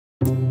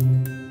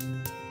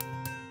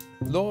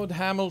Lord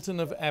Hamilton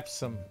of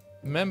Epsom,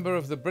 member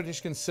of the British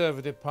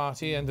Conservative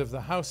Party and of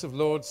the House of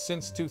Lords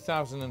since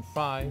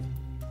 2005,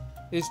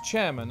 is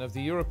chairman of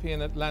the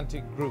European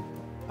Atlantic Group,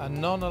 a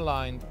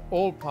non-aligned,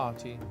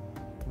 all-party,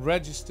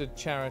 registered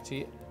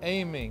charity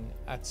aiming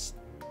at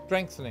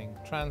strengthening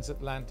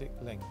transatlantic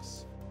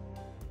links.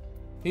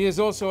 He is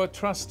also a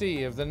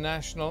trustee of the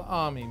National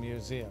Army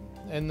Museum.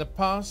 In the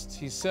past,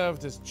 he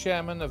served as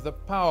chairman of the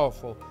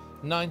powerful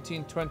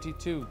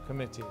 1922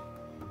 Committee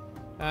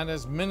and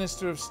as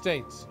Minister of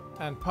State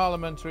and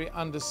Parliamentary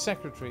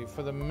Under-Secretary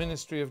for the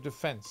Ministry of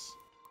Defence.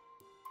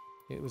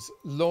 He was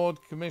Lord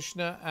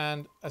Commissioner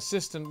and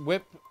Assistant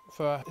Whip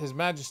for His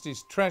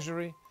Majesty's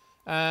Treasury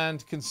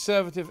and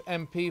Conservative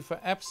MP for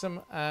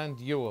Epsom and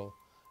Ewell.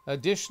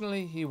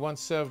 Additionally, he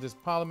once served as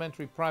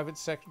Parliamentary Private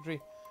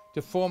Secretary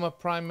to former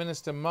Prime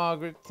Minister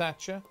Margaret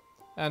Thatcher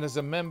and as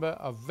a member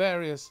of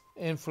various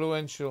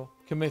influential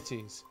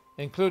committees,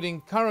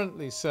 including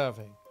currently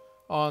serving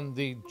on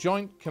the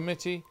Joint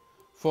Committee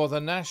for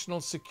the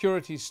National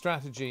Security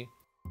Strategy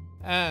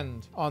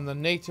and on the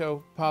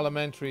NATO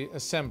Parliamentary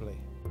Assembly.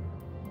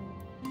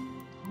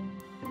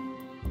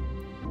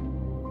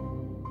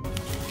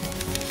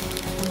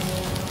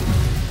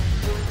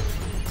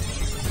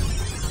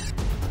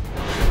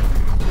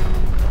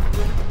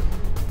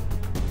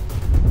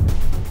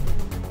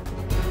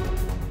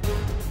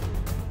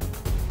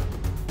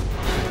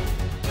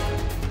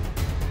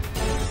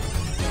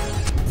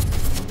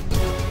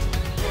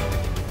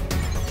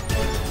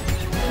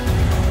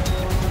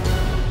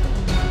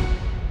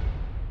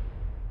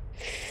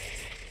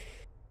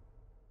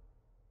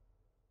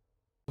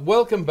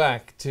 Welcome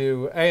back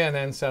to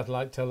ANN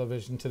Satellite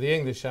Television, to the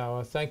English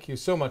Hour. Thank you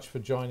so much for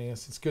joining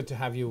us. It's good to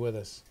have you with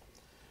us.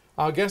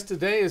 Our guest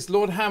today is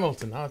Lord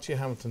Hamilton, Archie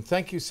Hamilton.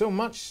 Thank you so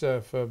much, sir,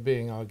 for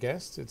being our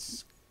guest.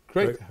 It's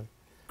great to have you.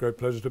 Great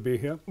pleasure to be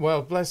here.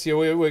 Well, bless you.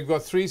 We've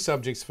got three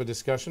subjects for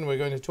discussion. We're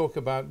going to talk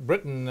about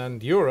Britain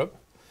and Europe.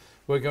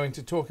 We're going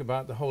to talk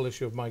about the whole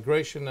issue of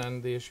migration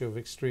and the issue of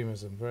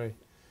extremism. Very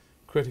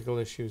critical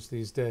issues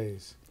these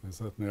days. They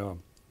certainly are.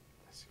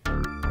 Bless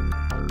you.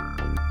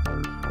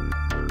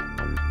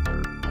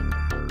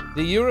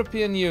 The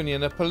European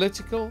Union, a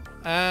political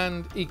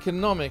and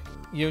economic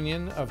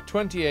union of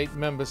 28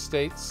 member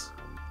states,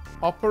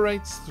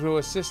 operates through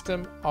a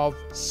system of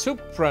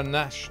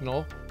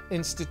supranational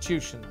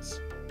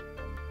institutions.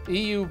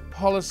 EU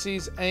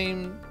policies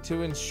aim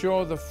to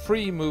ensure the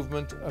free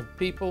movement of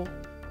people,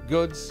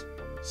 goods,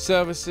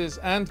 services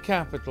and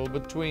capital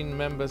between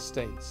member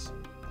states.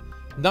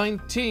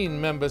 19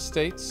 member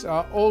states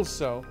are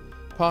also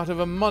part of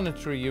a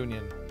monetary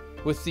union,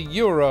 with the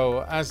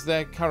euro as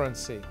their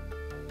currency.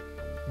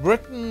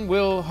 Britain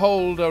will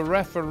hold a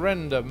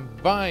referendum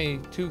by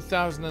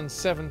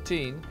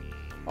 2017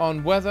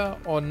 on whether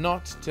or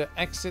not to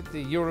exit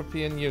the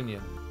European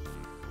Union.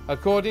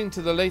 According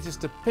to the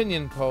latest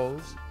opinion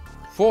polls,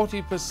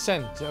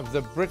 40% of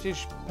the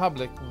British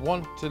public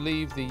want to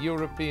leave the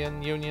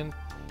European Union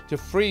to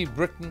free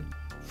Britain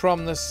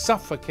from the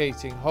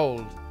suffocating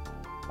hold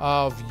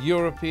of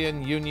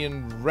European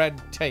Union red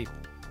tape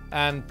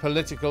and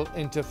political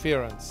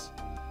interference,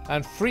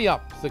 and free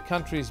up the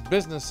country's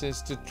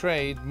businesses to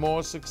trade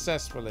more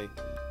successfully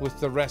with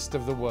the rest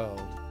of the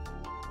world.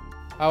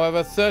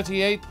 However,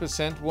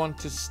 38% want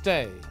to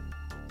stay.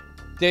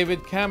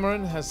 David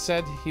Cameron has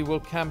said he will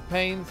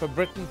campaign for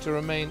Britain to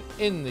remain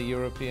in the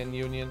European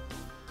Union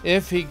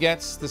if he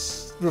gets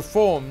the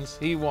reforms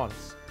he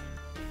wants.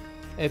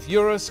 If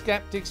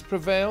Eurosceptics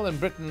prevail and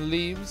Britain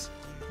leaves,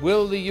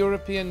 will the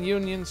European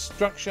Union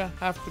structure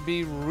have to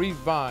be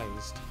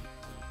revised?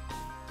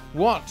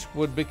 What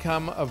would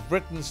become of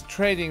Britain's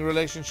trading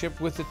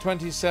relationship with the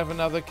 27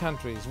 other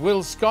countries?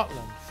 Will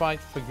Scotland fight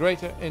for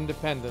greater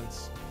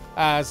independence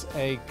as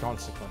a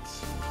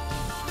consequence?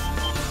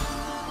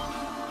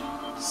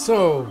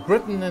 So,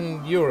 Britain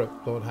and Europe,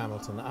 Lord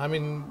Hamilton. I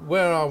mean,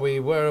 where are we?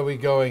 Where are we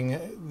going?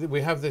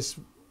 We have this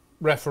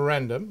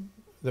referendum.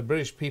 The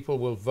British people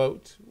will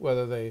vote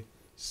whether they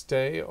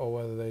stay or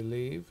whether they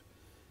leave.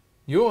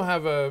 You'll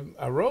have a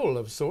role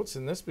of sorts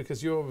in this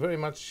because you're very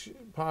much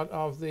part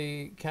of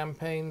the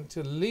campaign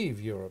to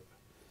leave Europe.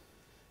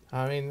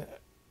 I mean,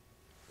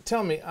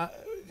 tell me,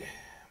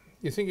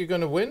 you think you're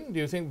going to win? Do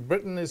you think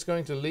Britain is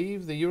going to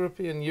leave the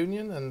European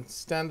Union and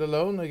stand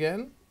alone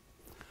again?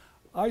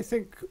 I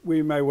think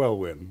we may well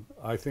win.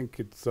 I think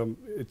it's going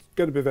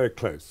to be very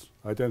close.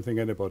 I don't think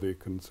anybody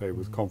can say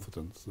with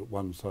confidence that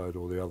one side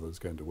or the other is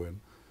going to win.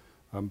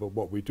 But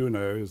what we do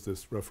know is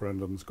this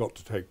referendum's got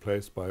to take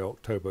place by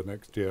October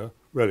next year.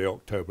 Really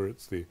October,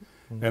 it's the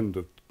end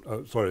of,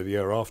 the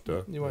year after.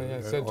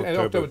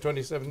 October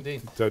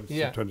 2017.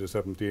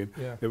 2017.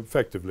 Yeah.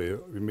 Effectively,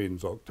 it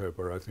means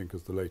October, I think,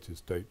 is the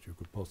latest date you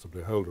could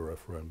possibly hold a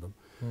referendum.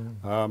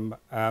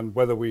 And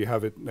whether we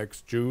have it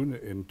next June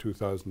in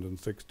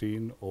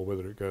 2016 or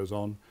whether it goes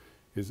on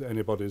is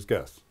anybody's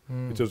guess.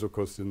 It is, of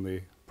course, in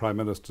the Prime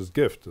Minister's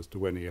gift as to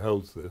when he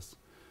holds this.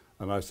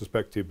 And I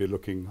suspect he'd be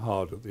looking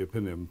hard at the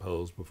opinion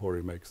polls before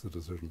he makes the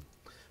decision.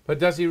 But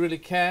does he really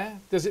care?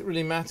 Does it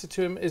really matter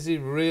to him? Is he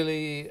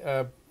really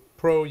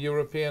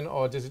pro-European,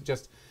 or is it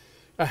just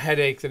a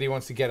headache that he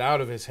wants to get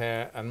out of his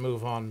hair and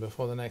move on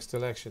before the next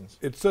elections?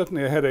 It's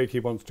certainly a headache he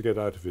wants to get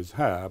out of his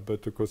hair,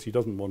 but of course he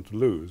doesn't want to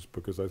lose,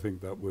 because I think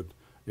that would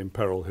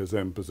imperil his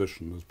own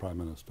position as Prime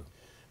Minister.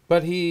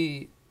 But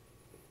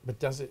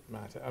does it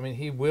matter? I mean,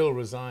 he will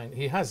resign.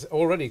 He has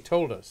already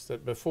told us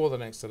that before the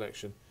next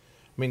election,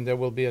 I mean, there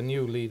will be a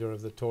new leader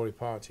of the Tory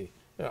party,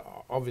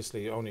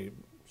 obviously only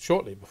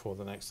shortly before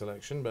the next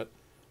election, but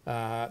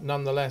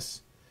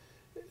nonetheless,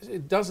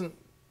 it doesn't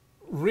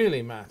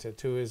really matter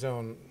to his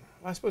own.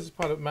 I suppose it's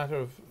part of a matter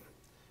of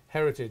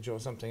heritage or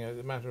something,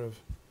 a matter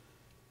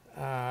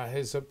of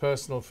his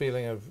personal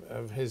feeling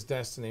of his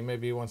destiny.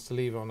 Maybe he wants to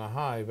leave on a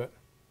high,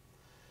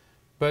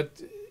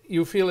 but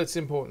you feel it's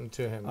important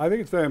to him? I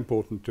think it's very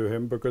important to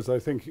him, because I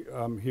think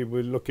he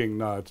will be looking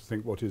now to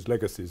think what his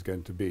legacy is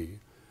going to be.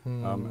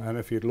 And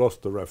if he'd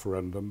lost the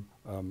referendum,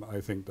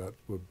 I think that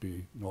would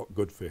be not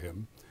good for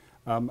him.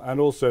 And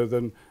also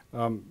then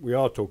we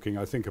are talking,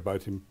 I think,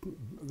 about him.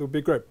 There would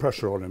be great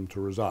pressure on him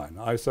to resign.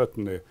 I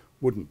certainly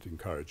wouldn't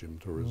encourage him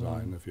to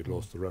resign if he'd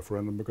lost the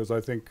referendum, because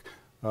I think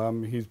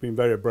he's been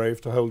very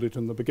brave to hold it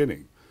in the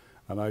beginning.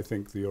 And I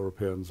think the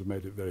Europeans have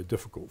made it very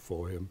difficult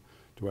for him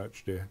to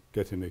actually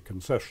get any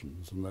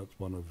concessions, and that's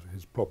one of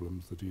his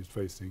problems that he's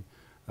facing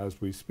as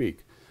we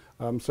speak.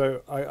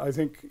 So I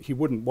think he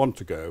wouldn't want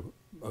to go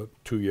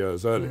 2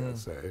 years earlier,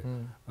 say.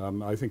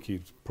 I think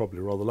he's probably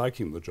rather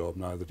liking the job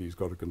now that he's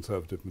got a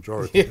Conservative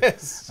majority.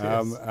 Yes,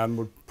 and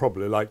would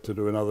probably like to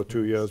do another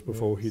 2 years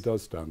before he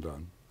does stand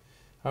down.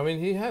 I mean,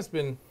 he has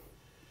been.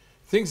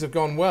 Things have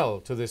gone well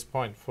to this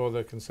point for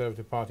the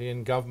Conservative Party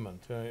in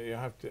government. You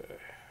have to,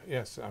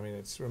 yes. I mean,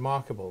 it's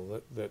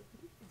remarkable that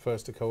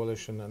first a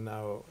coalition and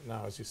now,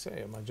 as you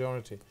say, a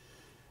majority.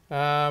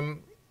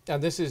 And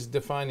this is a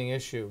defining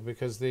issue,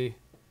 because in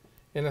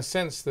a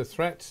sense, the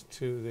threat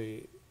to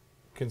the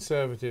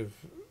Conservative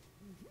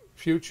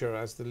future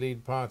as the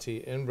lead party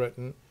in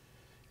Britain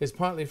is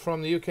partly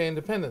from the UK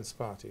Independence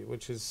Party,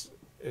 which is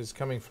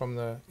coming from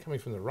the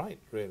right,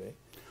 really.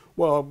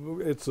 Well,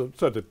 it's a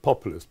certainly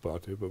populist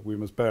party, but we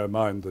must bear in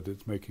mind that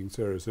it's making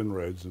serious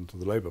inroads into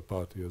the Labour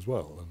Party as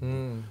well,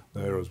 and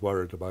they're as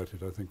worried about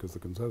it, I think, as the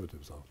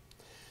Conservatives are.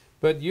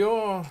 But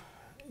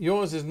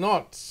yours is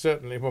not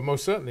certainly, well,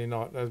 most certainly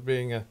not, as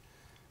being a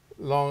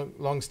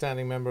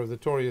long-standing member of the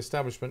Tory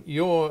establishment.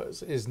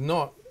 Yours is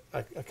not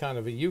a kind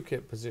of a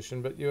UKIP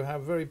position, but you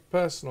have very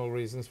personal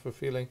reasons for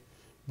feeling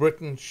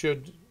Britain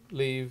should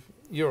leave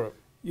Europe.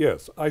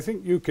 Yes, I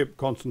think UKIP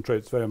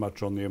concentrates very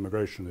much on the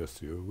immigration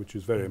issue, which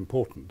is very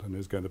important and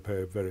is going to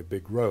play a very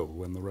big role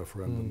when the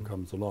referendum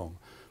comes along.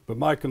 But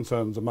my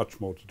concerns are much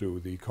more to do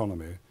with the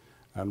economy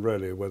and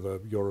really whether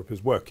Europe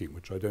is working,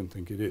 which I don't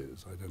think it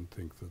is. I don't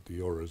think that the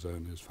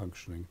Eurozone is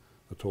functioning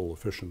at all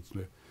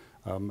efficiently,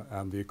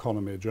 and the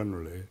economy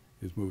generally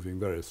is moving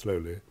very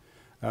slowly.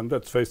 And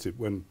let's face it,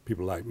 when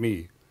people like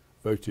me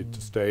voted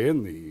to stay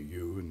in the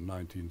EU in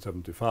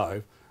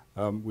 1975,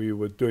 we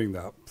were doing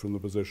that from the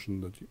position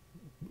that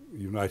the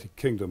United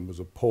Kingdom was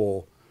a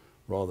poor,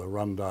 rather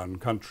run-down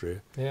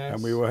country,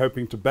 and we were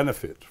hoping to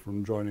benefit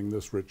from joining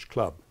this rich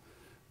club.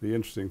 The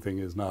interesting thing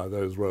is now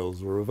those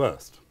roles are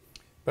reversed.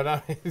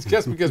 But it's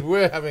just because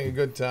we're having a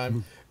good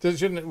time,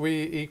 shouldn't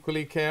we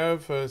equally care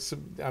for?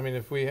 I mean,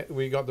 if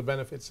we got the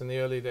benefits in the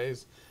early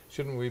days,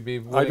 shouldn't we be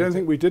willing? I don't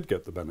think we did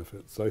get the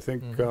benefits. I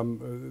think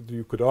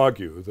you could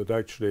argue that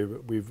actually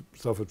we've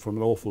suffered from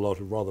an awful lot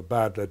of rather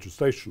bad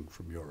legislation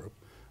from Europe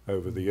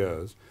over the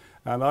years.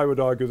 And I would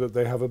argue that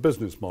they have a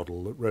business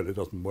model that really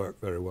doesn't work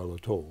very well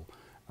at all.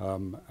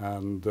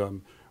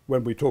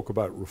 When we talk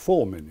about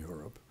reform in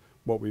Europe,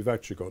 what we've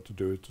actually got to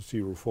do is to see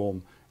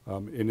reform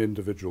in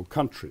individual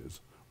countries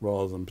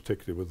rather than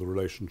particularly with the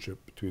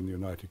relationship between the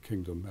United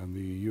Kingdom and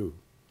the EU.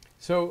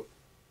 So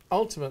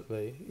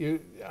ultimately,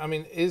 I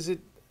mean, is it,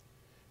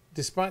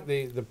 despite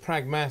the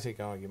pragmatic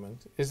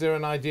argument, is there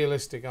an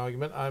idealistic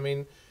argument? I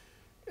mean,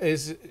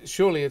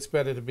 surely it's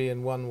better to be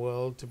in one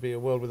world, to be a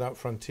world without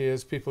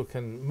frontiers. People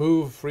can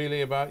move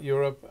freely about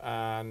Europe,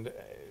 and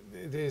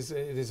it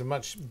is a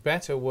much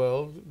better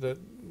world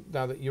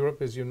now that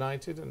Europe is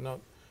united and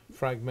not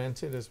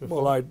fragmented as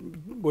before. Well, I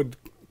would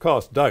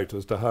cast doubt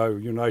as to how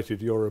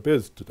united Europe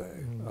is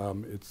today.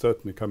 It's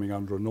certainly coming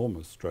under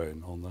enormous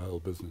strain on the whole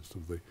business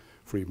of the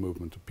free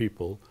movement of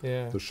people.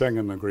 The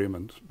Schengen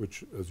Agreement,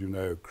 which, as you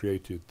know,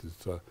 created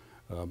this,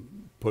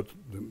 put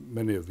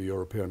many of the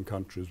European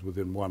countries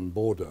within one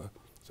border,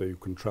 so you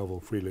can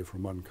travel freely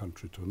from one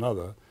country to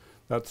another.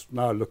 That's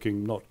now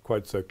looking not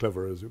quite so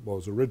clever as it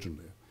was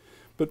originally.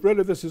 But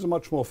really this is a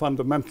much more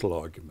fundamental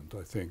argument,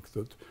 I think,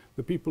 that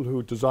the people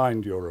who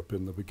designed Europe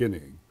in the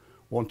beginning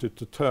wanted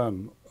to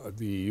turn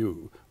the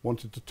EU,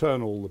 wanted to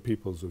turn all the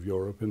peoples of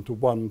Europe into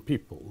one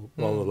people,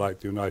 rather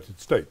like the United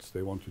States.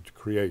 They wanted to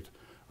create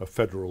a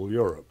federal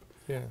Europe.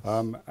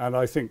 And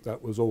I think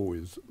that was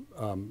always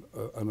an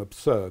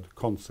absurd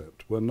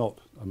concept. We're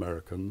not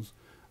Americans.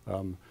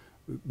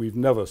 We've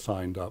never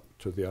signed up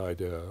to the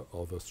idea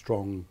of a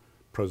strong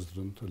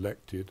president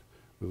elected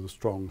with a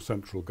strong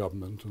central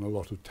government and a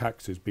lot of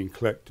taxes being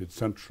collected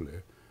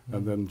centrally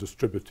and then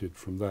distributed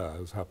from there,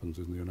 as happens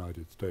in the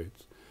United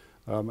States.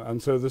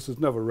 And so this has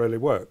never really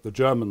worked. The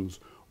Germans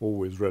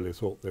always really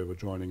thought they were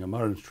joining a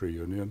monetary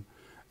union,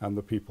 and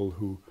the people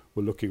who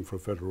were looking for a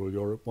federal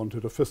Europe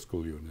wanted a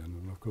fiscal union.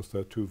 And of course,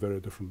 they're two very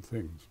different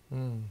things.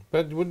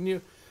 But wouldn't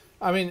you,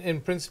 I mean,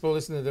 in principle,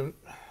 isn't it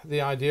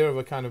the idea of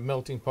a kind of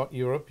melting pot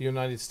Europe,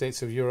 United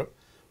States of Europe?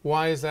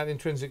 Why is that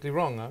intrinsically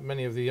wrong?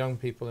 Many of the young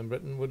people in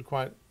Britain would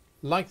quite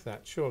like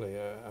that, surely,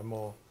 a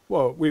more...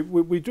 Well,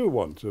 we do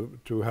want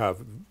to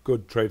have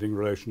good trading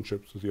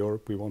relationships with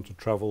Europe. We want to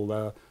travel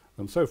there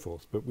and so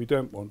forth, but we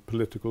don't want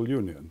political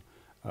union.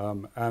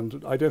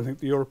 And I don't think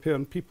the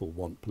European people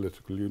want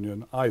political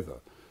union either.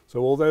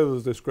 So although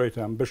there's this great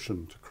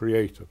ambition to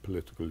create a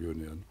political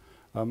union,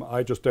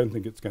 I just don't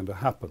think it's going to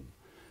happen.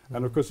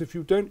 And of course, if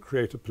you don't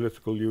create a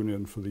political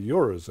union for the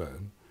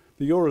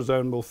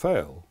Eurozone will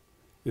fail.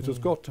 It has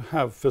got to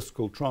have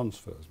fiscal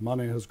transfers.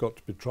 Money has got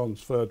to be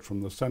transferred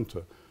from the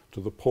centre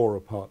to the poorer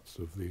parts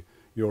of the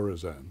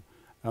Eurozone.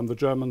 And the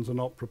Germans are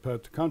not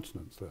prepared to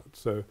countenance that.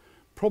 So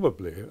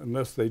probably,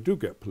 unless they do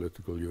get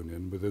political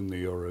union within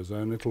the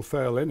Eurozone, it'll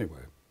fail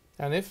anyway.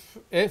 And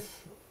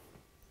if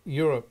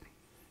Europe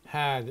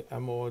had a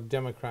more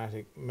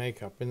democratic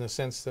makeup, in the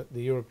sense that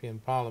the European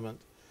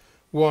Parliament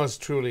was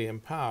truly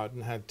empowered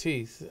and had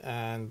teeth,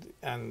 and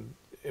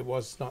it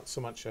was not so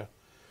much a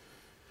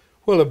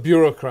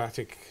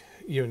bureaucratic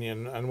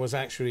union and was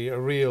actually a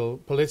real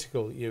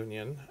political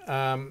union,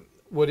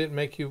 would it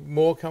make you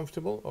more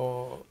comfortable?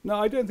 Or no,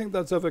 I don't think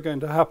that's ever going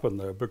to happen,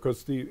 though,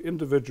 because the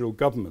individual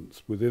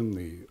governments within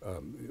the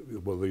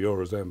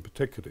Eurozone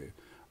particularly,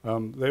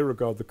 they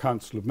regard the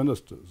Council of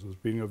Ministers as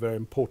being a very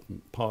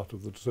important part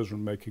of the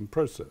decision-making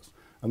process,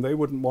 and they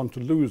wouldn't want to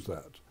lose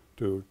that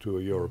to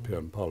a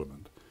European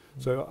Parliament.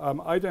 So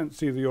I don't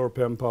see the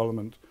European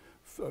Parliament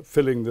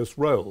filling this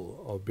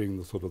role of being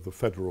the sort of the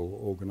federal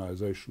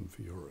organisation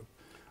for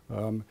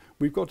Europe.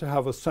 We've got to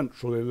have a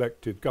central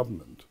elected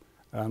government,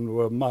 and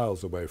we're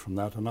miles away from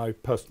that, and I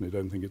personally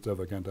don't think it's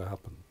ever going to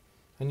happen.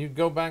 And you'd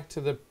go back to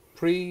the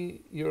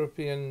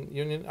pre-European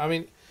Union? I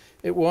mean,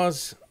 it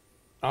was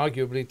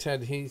arguably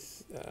Ted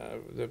Heath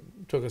that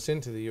took us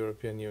into the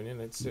European Union.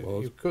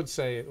 You could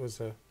say it was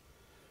a,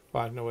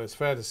 well, I don't know whether it's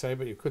fair to say,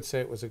 but you could say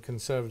it was a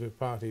Conservative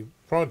Party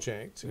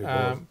project.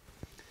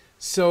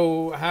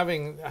 So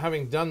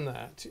having done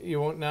that, you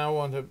won't now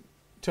want to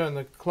turn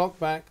the clock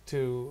back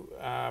to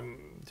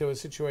a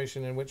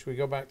situation in which we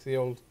go back to the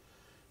old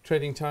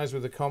trading ties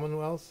with the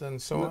Commonwealth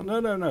and so on?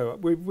 No.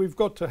 We've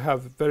got to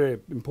have very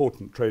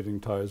important trading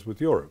ties with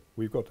Europe.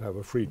 We've got to have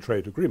a free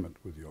trade agreement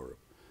with Europe,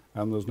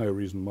 and there's no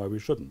reason why we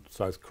shouldn't.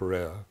 South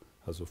Korea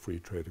has a free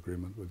trade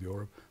agreement with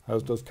Europe,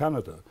 as does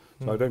Canada.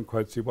 So I don't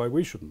quite see why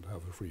we shouldn't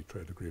have a free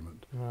trade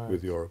agreement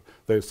with Europe.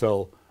 They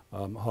sell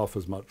half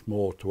as much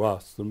more to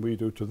us than we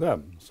do to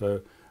them.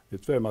 So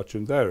it's very much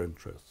in their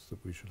interests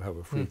that we should have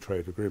a free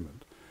trade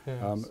agreement.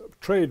 Yes.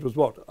 Trade was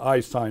what I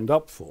signed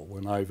up for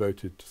when I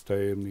voted to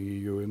stay in the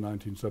EU in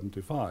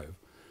 1975.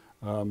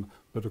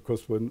 But of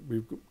course, when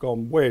we've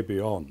gone way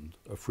beyond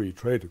a free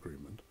trade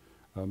agreement,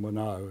 we're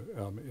now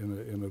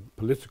in a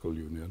political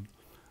union,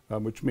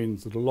 which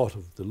means that a lot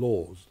of the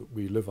laws that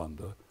we live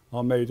under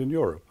are made in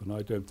Europe, and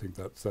I don't think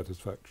that's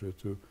satisfactory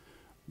to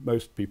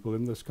most people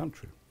in this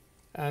country.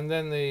 And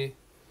then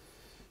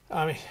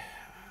I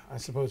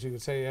suppose you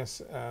could say, yes,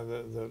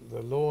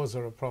 the laws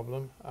are a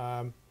problem.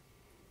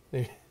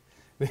 The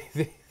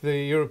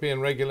European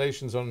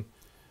regulations on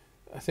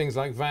things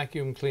like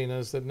vacuum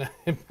cleaners that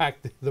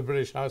impact the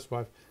British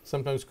housewife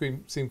sometimes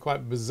seem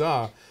quite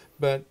bizarre.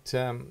 But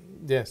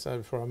yes,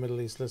 for our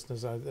Middle East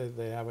listeners,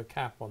 they have a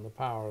cap on the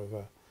power of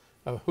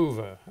a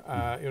Hoover,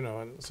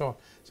 and so on.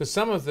 So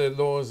some of the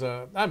laws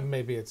are,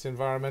 maybe it's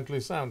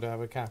environmentally sound to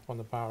have a cap on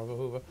the power of a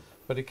Hoover,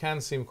 but it can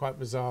seem quite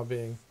bizarre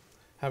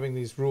having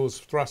these rules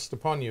thrust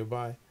upon you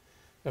by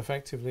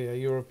effectively a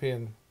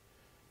European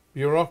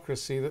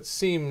bureaucracy that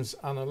seems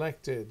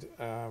unelected.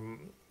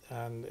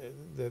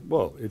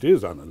 Well, it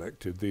is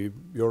unelected. The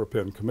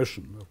European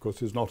Commission, of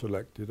course, is not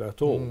elected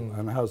at all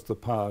and has the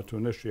power to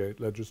initiate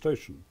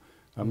legislation.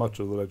 And much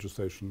of the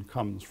legislation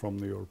comes from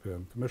the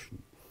European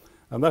Commission.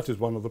 And that is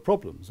one of the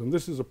problems. And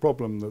this is a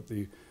problem that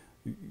the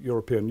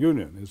European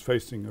Union is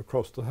facing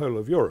across the whole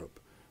of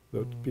Europe,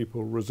 that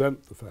people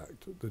resent the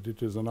fact that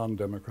it is an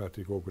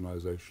undemocratic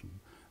organisation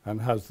and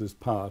has this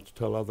power to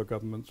tell other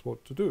governments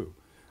what to do.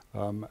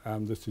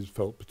 And this is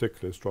felt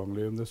particularly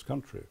strongly in this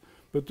country.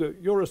 But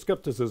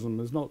Euroscepticism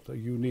is not a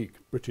unique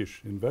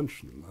British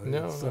invention.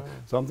 It's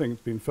something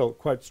that's been felt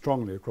quite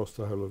strongly across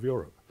the whole of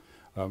Europe.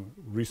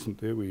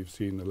 Recently, we've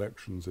seen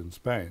elections in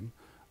Spain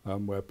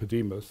where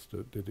Podemos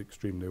did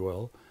extremely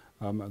well,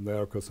 and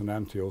they're, of course, an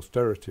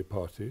anti-austerity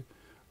party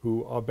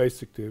who are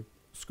basically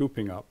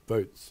scooping up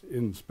votes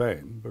in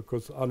Spain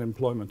because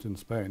unemployment in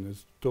Spain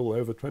is still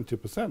over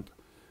 20%,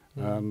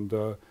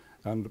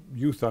 and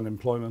youth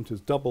unemployment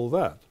is double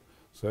that.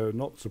 So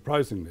not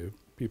surprisingly,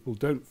 people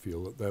don't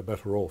feel that they're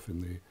better off in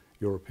the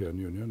European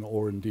Union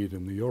or indeed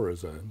in the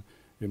Eurozone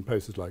in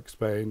places like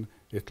Spain,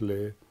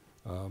 Italy,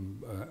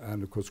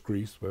 and of course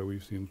Greece, where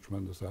we've seen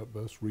tremendous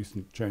outbursts,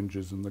 recent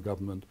changes in the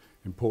government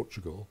in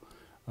Portugal.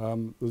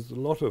 There's a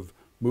lot of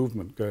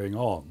movement going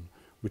on,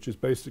 which is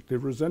basically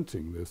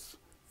resenting this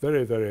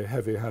very, very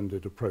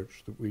heavy-handed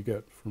approach that we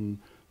get from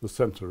the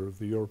centre of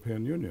the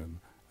European Union.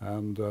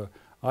 And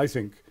I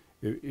think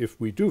if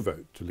we do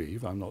vote to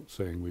leave, I'm not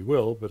saying we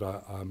will, but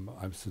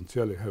I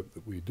sincerely hope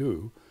that we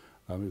do.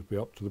 It'll be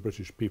up to the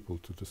British people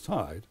to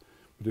decide.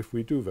 But if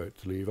we do vote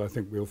to leave, I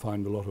think we'll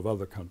find a lot of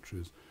other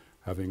countries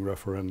having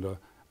referenda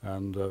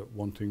and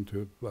wanting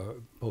to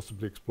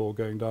possibly explore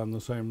going down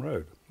the same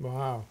road.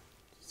 Wow.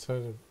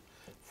 So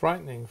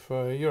frightening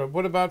for Europe.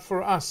 What about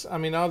for us? I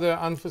mean, are there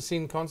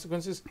unforeseen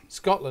consequences?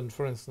 Scotland,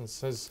 for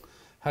instance,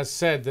 has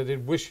said that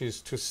it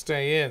wishes to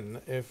stay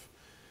in if...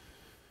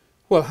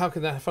 Well, how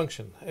can that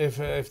function? If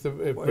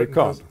it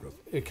can't.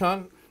 It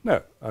can't?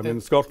 No. I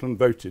mean, Scotland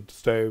voted to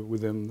stay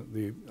within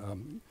the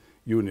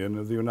Union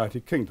of the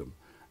United Kingdom.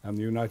 And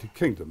the United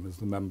Kingdom is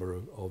the member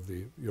of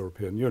the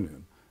European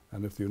Union.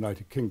 And if the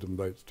United Kingdom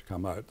votes to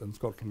come out, then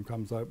Scotland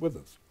comes out with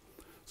us.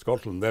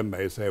 Scotland then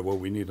may say, well,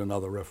 we need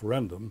another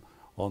referendum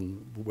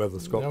on whether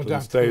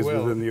Scotland stays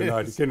within the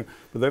United Kingdom.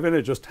 But they've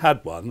only just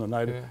had one,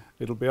 and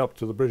it'll be up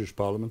to the British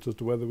Parliament as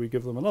to whether we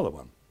give them another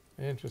one.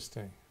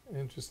 Interesting,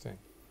 interesting.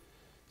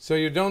 So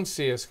you don't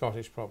see a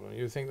Scottish problem?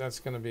 You think that's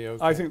going to be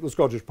okay? I think the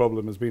Scottish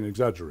problem has been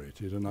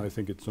exaggerated, and I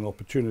think it's an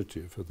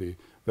opportunity for the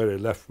very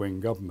left-wing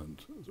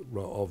government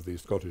of the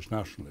Scottish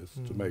nationalists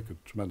to make a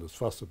tremendous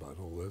fuss about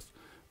all this.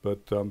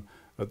 But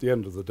at the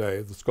end of the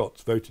day, the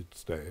Scots voted to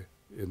stay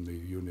in the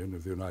Union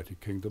of the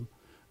United Kingdom,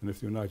 and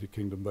if the United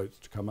Kingdom votes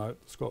to come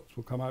out, the Scots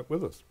will come out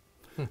with us.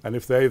 And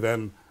if they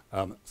then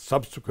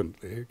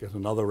subsequently get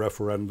another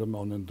referendum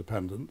on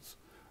independence,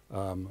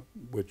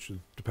 which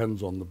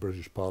depends on the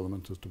British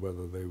Parliament as to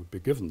whether they would be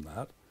given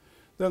that,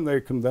 then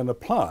they can then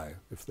apply,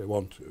 if they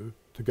want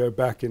to go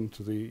back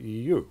into the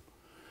EU.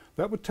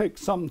 That would take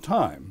some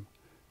time,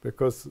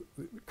 because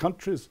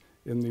countries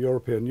in the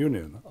European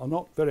Union are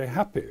not very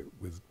happy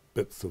with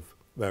bits of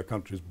their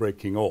countries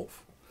breaking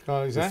off.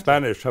 Oh, exactly. The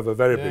Spanish have a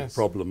very big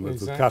problem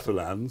with the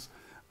Catalans.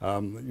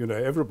 You know,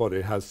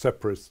 everybody has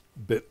separate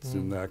bits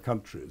in their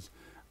countries.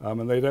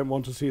 And they don't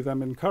want to see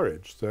them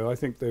encouraged. So I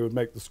think they would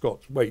make the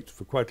Scots wait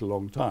for quite a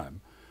long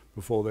time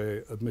before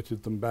they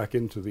admitted them back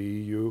into the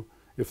EU,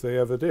 if they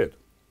ever did.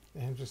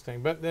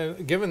 Interesting. But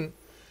given,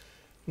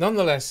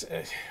 nonetheless,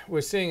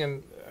 we're seeing a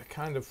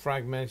kind of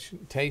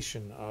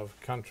fragmentation of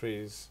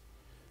countries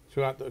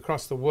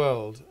across the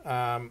world.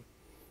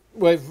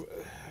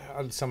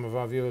 Some of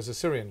our viewers are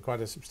Syrian.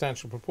 Quite a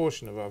substantial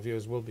proportion of our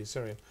viewers will be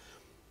Syrian.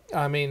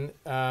 I mean,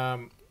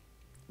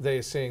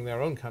 they're seeing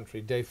their own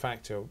country de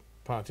facto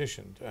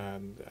partitioned,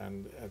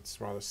 and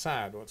it's rather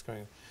sad what's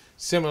going on.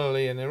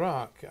 Similarly in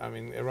Iraq, I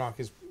mean, Iraq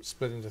is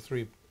split into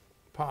 3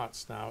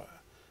 parts now.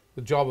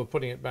 The job of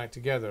putting it back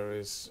together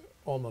is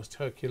almost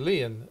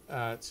Herculean.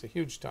 It's a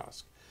huge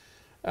task.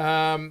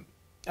 And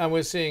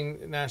we're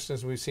seeing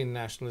nationalism. We've seen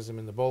nationalism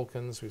in the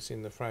Balkans. We've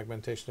seen the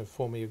fragmentation of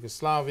former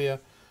Yugoslavia.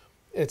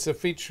 It's a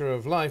feature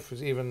of life,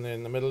 even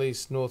in the Middle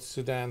East. North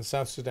Sudan,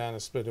 South Sudan are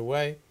split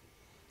away.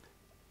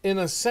 In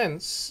a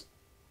sense,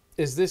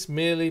 is this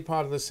merely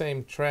part of the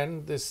same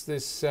trend? This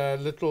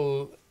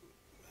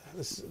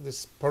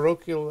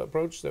parochial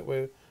approach that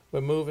we're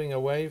moving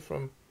away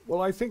from?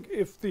 Well, I think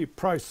if the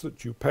price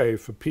that you pay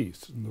for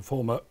peace in the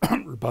former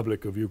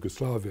Republic of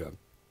Yugoslavia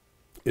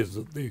is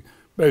that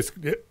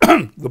basically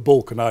the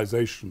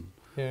balkanization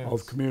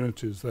of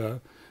communities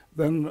there,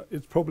 then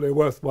it's probably a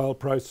worthwhile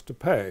price to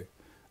pay.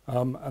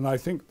 And I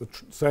think the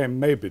same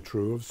may be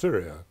true of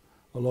Syria.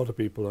 A lot of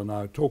people are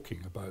now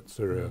talking about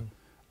Syria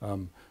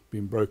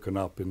being broken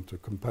up into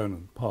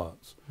component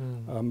parts.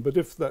 But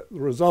if the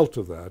result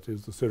of that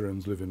is the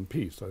Syrians live in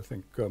peace, I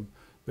think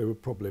they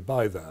would probably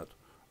buy that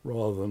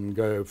rather than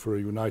go for a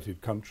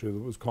united country that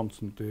was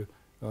constantly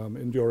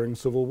enduring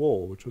civil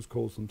war, which has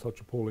caused them such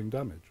appalling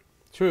damage.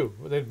 True,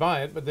 they'd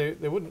buy it, but they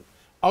wouldn't.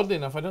 Oddly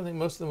enough, I don't think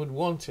most of them would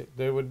want it.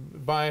 They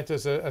would buy it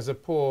as a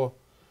poor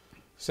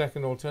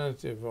second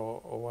alternative or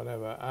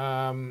whatever.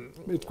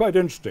 It's quite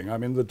interesting. I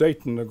mean, the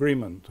Dayton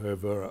Agreement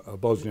over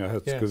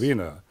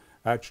Bosnia-Herzegovina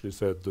actually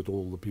said that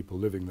all the people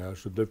living there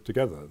should live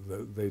together.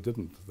 They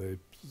didn't. They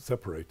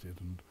separated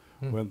and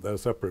went their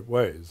separate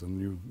ways,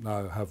 and you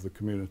now have the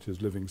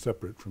communities living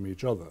separate from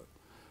each other.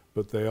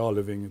 But they are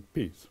living at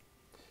peace.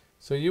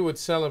 So you would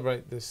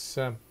celebrate this...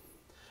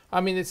 I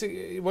mean,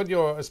 what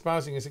you're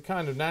espousing is a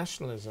kind of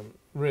nationalism,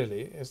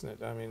 really, isn't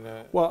it? I mean,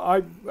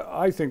 well,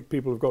 I think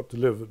people have got to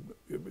live.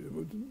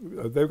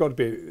 They've got to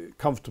be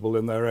comfortable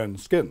in their own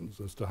skins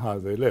as to how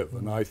they live.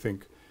 And I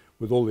think,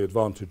 with all the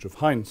advantage of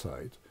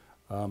hindsight,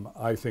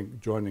 I think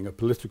joining a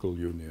political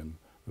union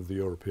of the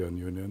European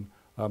Union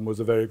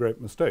was a very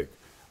great mistake.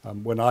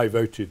 When I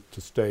voted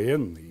to stay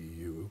in the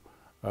EU,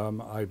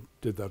 I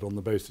did that on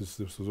the basis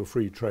this was a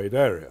free trade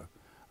area,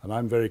 and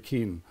I'm very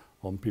keen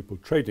on people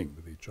trading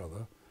with each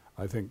other.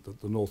 I think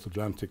that the North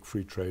Atlantic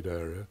Free Trade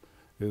Area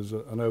is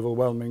an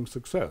overwhelming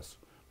success,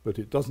 but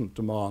it doesn't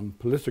demand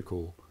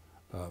political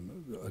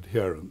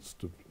adherence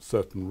to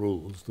certain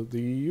rules that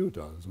the EU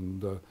does,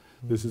 and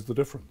this is the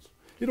difference.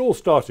 It all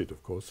started,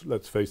 of course,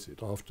 let's face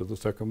it, after the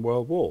Second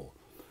World War,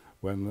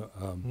 when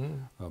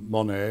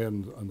Monnet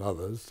and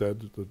others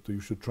said that you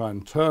should try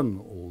and turn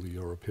all the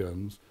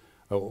Europeans,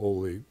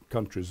 all the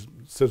countries,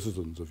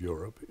 citizens of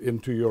Europe,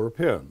 into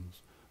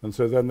Europeans. And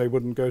so then they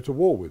wouldn't go to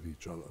war with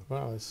each other.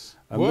 Well, it's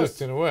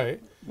worked in a way.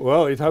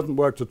 Well, it hasn't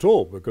worked at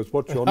all, because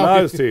what you're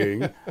now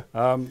seeing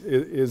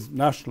is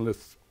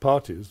nationalist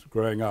parties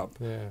growing up,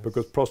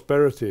 because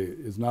prosperity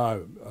is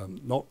now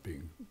not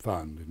being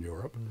found in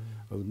Europe.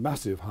 There's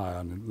massive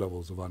high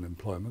levels of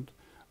unemployment.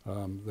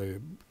 The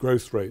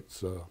growth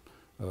rates are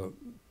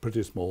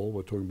pretty small.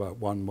 We're talking about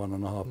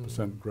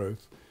 1.5%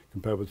 growth,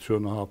 compared with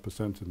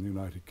 2.5% in the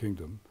United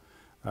Kingdom.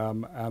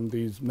 And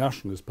these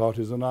nationalist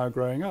parties are now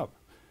growing up.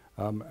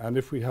 And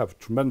if we have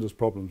tremendous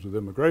problems with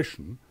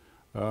immigration,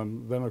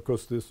 then of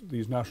course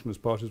these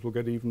nationalist parties will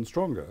get even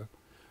stronger,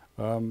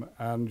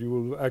 and you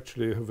will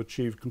actually have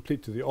achieved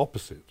completely the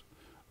opposite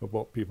of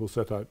what people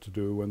set out to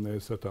do when they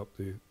set up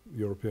the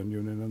European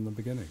Union in the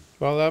beginning.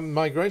 Well,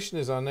 migration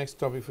is our next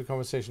topic for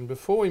conversation.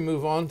 Before we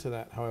move on to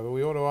that, however,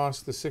 we ought to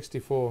ask the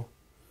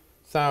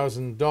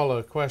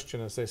 $64,000 question,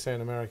 as they say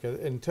in America,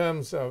 in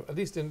terms of, at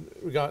least in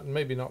regard,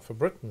 maybe not for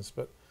Britons,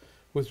 but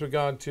with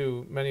regard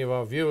to many of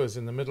our viewers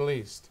in the Middle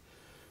East,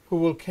 who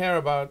will care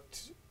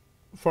about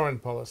foreign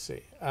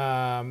policy.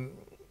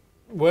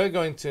 We're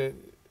going to,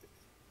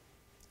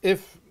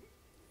 if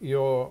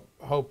your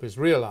hope is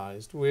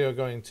realized, we are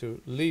going to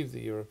leave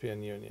the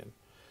European Union.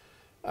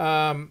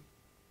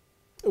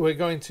 We're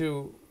going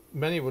to,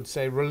 many would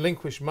say,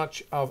 relinquish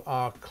much of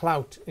our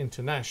clout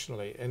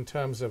internationally in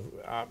terms of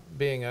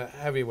being a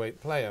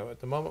heavyweight player. At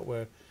the moment,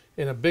 we're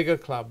in a bigger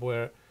club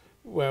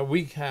where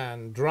we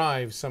can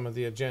drive some of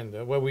the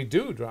agenda, where we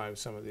do drive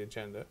some of the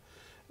agenda.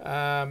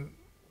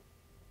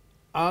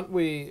 Aren't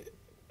we,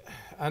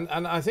 and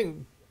I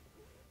think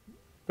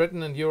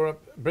Britain in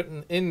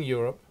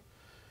Europe,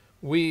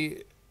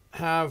 we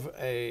have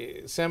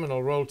a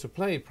seminal role to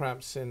play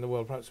perhaps in the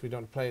world. Perhaps we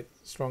don't play it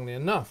strongly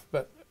enough,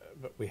 but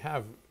we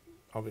have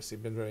obviously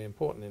been very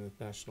important in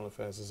international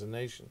affairs as a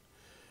nation.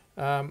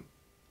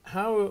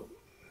 How,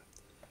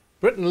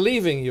 Britain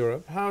leaving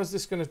Europe, how is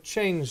this going to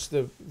change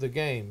the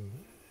game?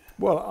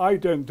 Well, I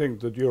don't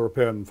think that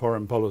European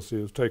foreign policy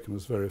has taken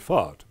us very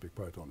far, to be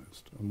quite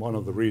honest. And one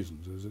of the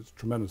reasons is it's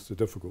tremendously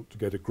difficult to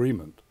get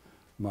agreement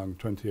among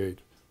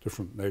 28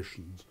 different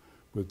nations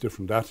with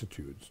different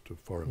attitudes to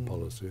foreign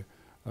policy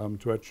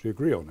to actually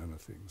agree on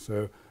anything.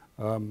 So,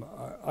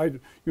 the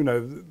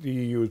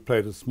EU has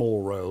played a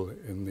small role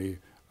in the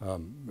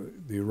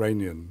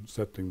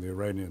settling the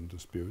Iranian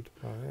dispute.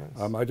 Oh,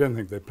 yes. I don't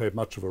think they played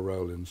much of a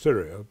role in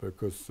Syria,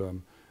 because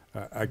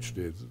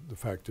actually, the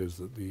fact is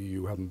that the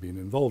EU haven't been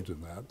involved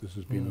in that. This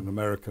has been an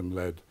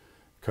American-led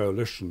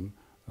coalition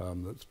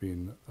that's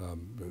been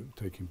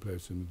taking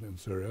place in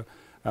Syria.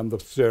 And the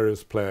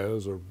serious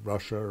players are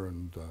Russia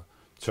and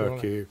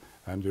Turkey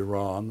and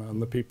Iran and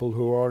the people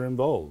who are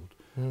involved.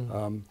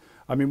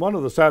 I mean, one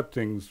of the sad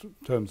things in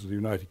terms of the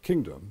United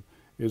Kingdom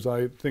is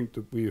I think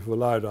that we've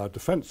allowed our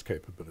defence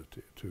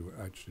capability to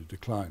actually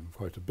decline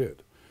quite a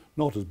bit.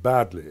 Not as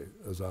badly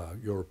as our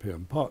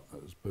European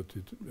partners, but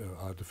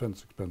our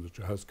defence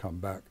expenditure has come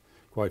back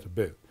quite a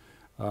bit.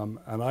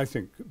 And I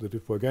think that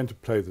if we're going to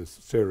play this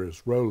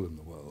serious role in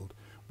the world,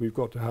 we've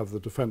got to have the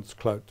defence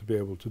clout to be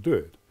able to do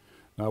it.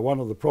 Now, one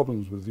of the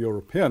problems with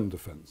European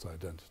defence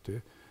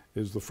identity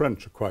is the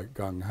French are quite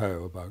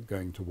gung-ho about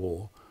going to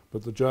war,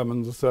 but the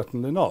Germans are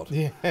certainly not.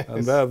 Yes.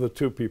 And they're the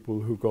two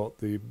people who got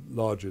the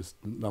largest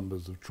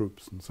numbers of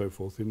troops and so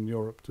forth in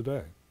Europe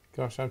today.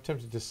 Gosh, I'm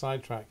tempted to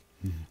sidetrack.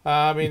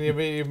 I mean, you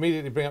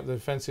immediately bring up the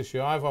defence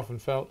issue. I've often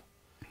felt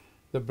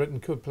that Britain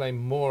could play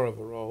more of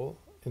a role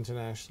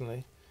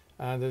internationally,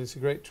 and that it's a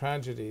great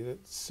tragedy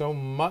that so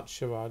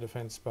much of our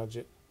defence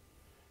budget,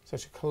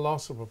 such a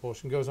colossal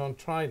proportion, goes on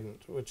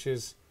Trident, which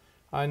is,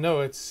 I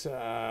know it's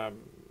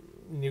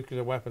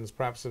nuclear weapons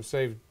perhaps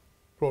have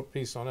brought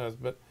peace on Earth,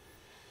 but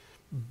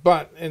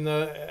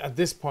at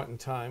this point in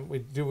time,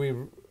 we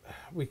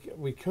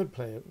could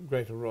play a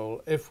greater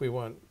role if we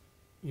weren't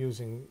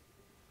using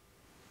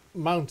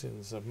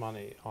mountains of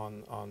money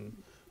on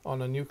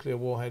a nuclear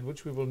warhead,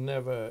 which we will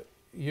never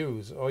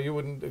use. Or you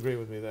wouldn't agree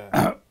with me there?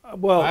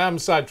 Well, I am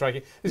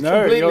sidetracking. It's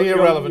no, completely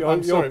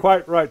irrelevant. You're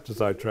quite right to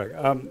sidetrack,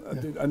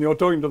 and you're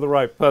talking to the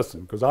right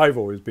person, because I've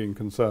always been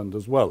concerned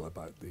as well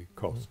about the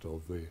cost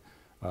of the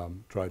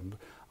Trident.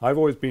 I've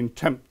always been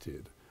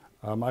tempted.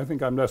 I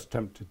think I'm less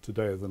tempted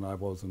today than I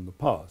was in the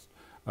past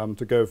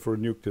to go for a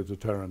nuclear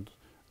deterrent.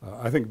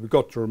 I think we've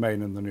got to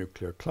remain in the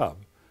nuclear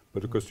club,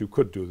 but of course you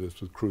could do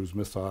this with cruise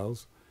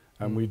missiles.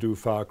 And we do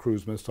fire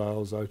cruise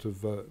missiles out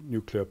of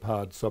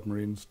nuclear-powered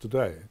submarines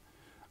today.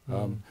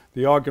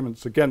 The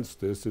arguments against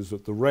this is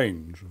that the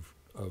range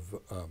of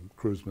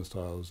cruise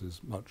missiles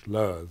is much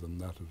lower than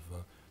that of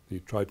the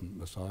Trident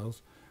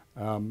missiles.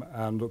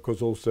 And of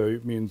course also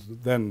it means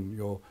that then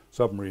your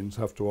submarines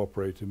have to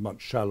operate in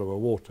much shallower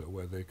water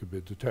where they could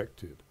be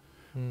detected.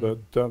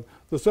 But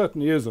there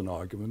certainly is an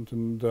argument,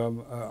 and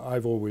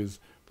I've always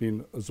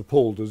been as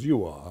appalled as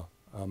you are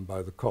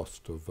by the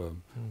cost of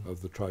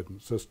the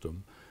Trident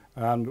system.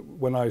 And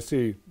when I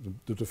see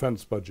the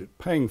defence budget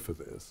paying for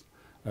this,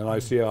 and I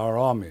see our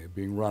army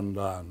being run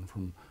down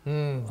from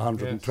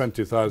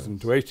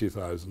 120,000 to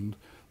 80,000,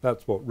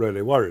 that's what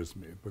really worries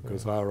me,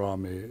 because our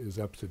army is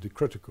absolutely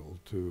critical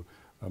to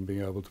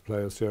being able to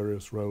play a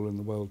serious role in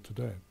the world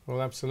today.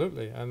 Well,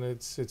 absolutely, and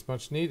it's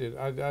much needed.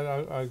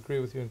 I agree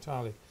with you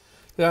entirely.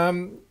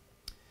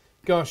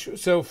 Gosh,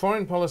 so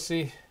foreign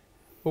policy,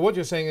 well, what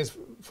you're saying is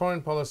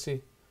foreign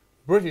policy,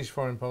 British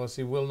foreign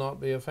policy will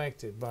not be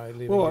affected by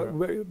leaving Europe.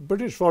 Well,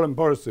 British foreign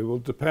policy will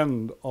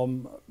depend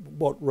on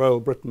what role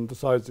Britain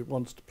decides it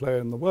wants to play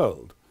in the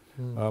world.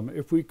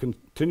 If we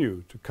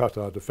continue to cut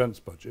our defence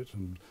budget,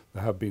 and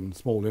there have been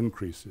small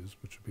increases,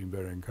 which have been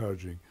very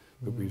encouraging,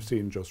 that we've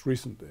seen just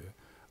recently,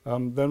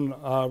 then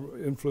our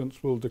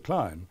influence will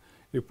decline.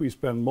 If we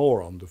spend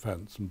more on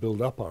defence and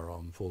build up our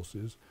armed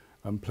forces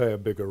and play a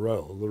bigger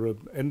role, there are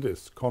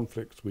endless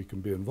conflicts we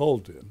can be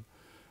involved in.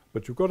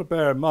 But you've got to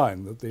bear in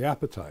mind that the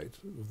appetite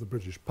of the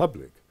British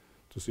public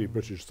to see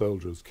British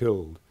soldiers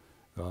killed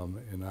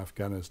in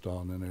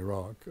Afghanistan and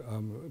Iraq,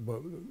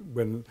 but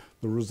when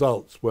the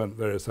results weren't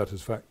very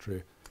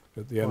satisfactory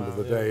at the end of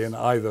the day in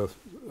either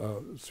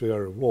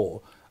sphere of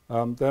war,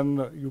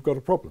 then you've got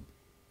a problem.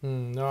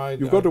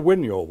 You've got to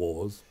win your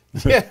wars.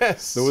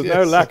 Yes. There was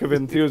no lack of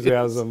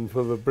enthusiasm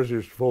for the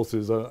British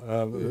forces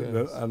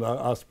and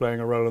us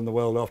playing a role in the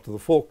world after the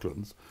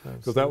Falklands,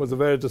 because that was a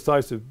very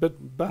decisive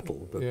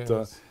battle.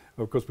 But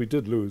of course we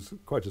did lose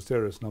quite a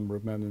serious number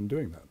of men in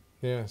doing that.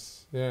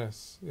 Yes,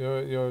 yes,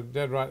 you're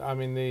dead right. I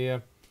mean,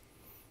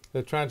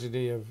 the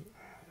tragedy of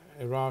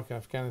Iraq,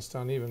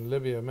 Afghanistan, even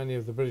Libya, many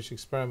of the British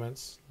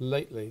experiments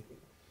lately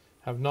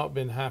have not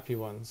been happy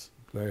ones.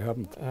 They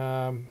haven't.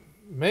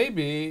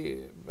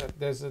 Maybe, but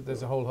there's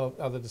a whole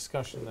other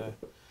discussion there.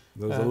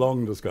 There's a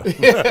long discussion.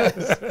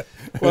 Yes.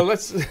 Well,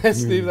 let's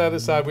leave that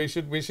aside. We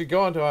should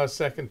go on to our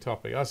second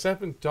topic. Our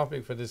second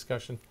topic for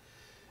discussion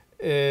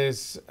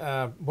is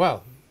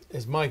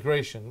is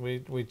migration.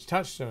 We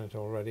touched on it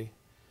already.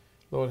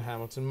 Lord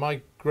Hamilton,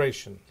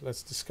 migration.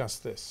 Let's discuss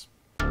this.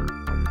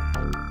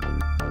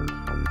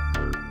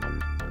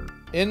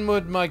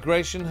 Inward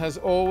migration has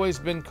always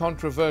been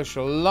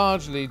controversial,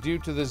 largely due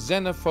to the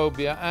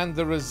xenophobia and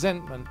the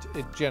resentment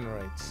it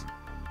generates.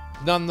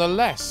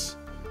 Nonetheless,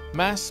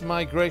 mass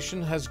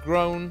migration has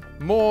grown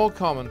more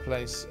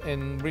commonplace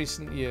in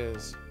recent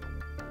years.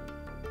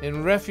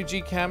 In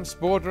refugee camps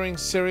bordering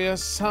Syria,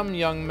 some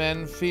young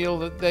men feel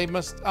that they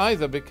must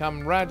either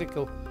become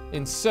radical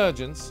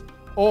insurgents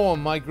or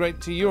migrate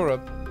to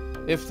Europe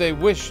if they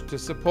wish to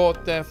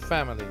support their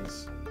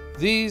families.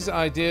 These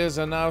ideas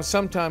are now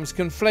sometimes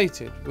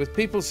conflated, with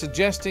people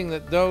suggesting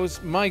that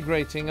those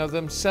migrating are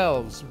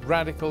themselves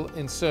radical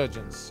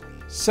insurgents.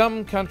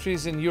 Some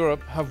countries in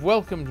Europe have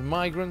welcomed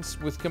migrants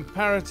with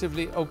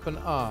comparatively open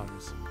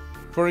arms.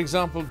 For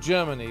example,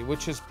 Germany,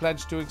 which has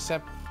pledged to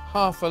accept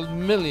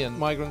 500,000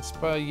 migrants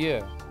per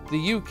year.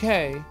 The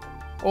UK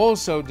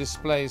also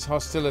displays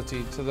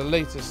hostility to the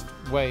latest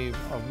wave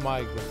of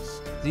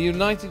migrants. The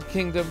United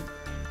Kingdom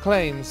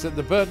claims that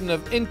the burden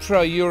of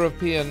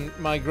intra-European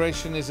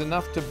migration is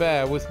enough to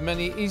bear, with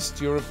many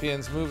East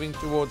Europeans moving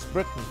towards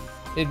Britain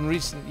in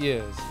recent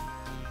years.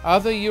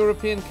 Other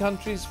European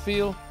countries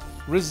feel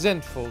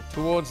resentful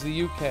towards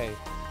the UK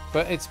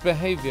for its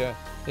behaviour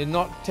in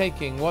not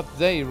taking what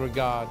they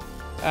regard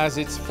as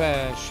its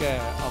fair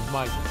share of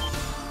migrants.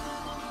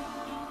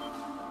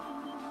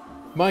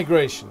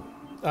 Migration.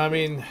 I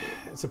mean,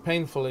 it's a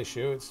painful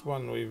issue. It's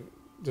one we've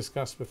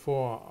discussed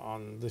before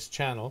on this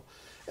channel.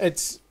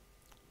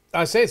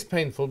 I say it's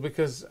painful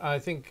because I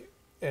think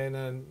in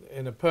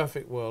a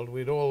perfect world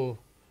we'd all.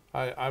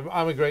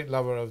 I'm a great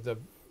lover of the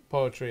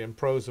poetry and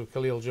prose of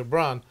Khalil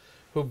Gibran,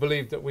 who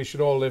believed that we should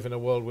all live in a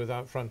world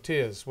without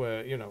frontiers,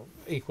 where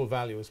equal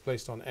value is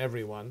placed on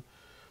everyone,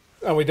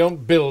 and we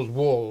don't build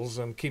walls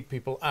and keep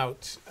people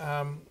out.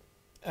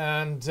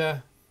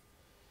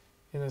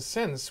 In a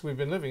sense, we've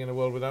been living in a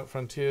world without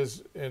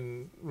frontiers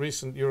in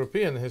recent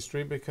European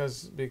history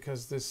because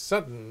this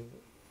sudden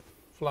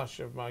flush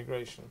of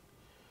migration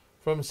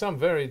from some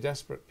very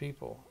desperate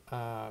people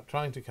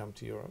trying to come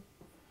to Europe.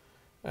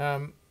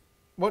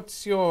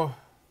 This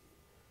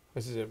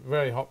is a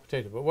very hot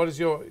potato, but what is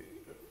your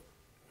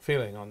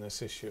feeling on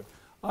this issue?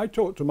 I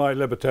talk to my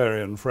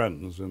libertarian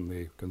friends in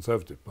the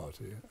Conservative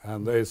Party,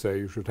 and they say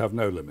you should have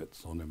no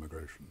limits on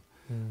immigration.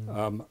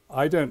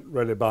 I don't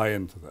really buy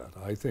into that.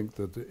 I think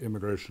that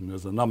immigration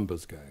is a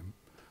numbers game.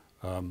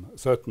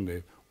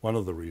 Certainly one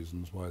of the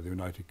reasons why the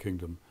United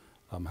Kingdom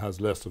has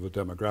less of a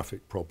demographic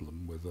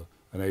problem with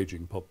an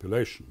ageing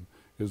population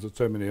is that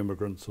so many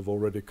immigrants have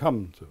already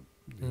come to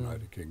the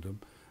United Kingdom,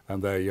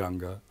 and they're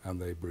younger,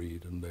 and they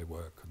breed, and they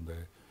work, and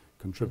they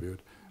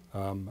contribute.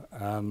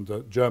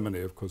 Germany,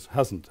 of course,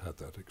 hasn't had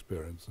that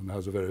experience and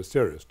has a very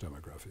serious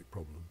demographic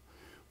problem,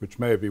 which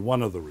may be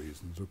one of the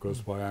reasons, of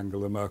course, why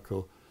Angela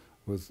Merkel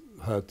was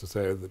heard to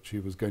say that she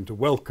was going to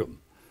welcome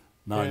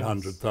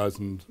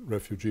 900,000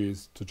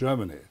 refugees to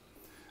Germany.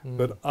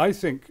 But I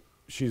think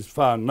she's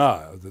found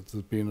now that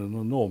there's been an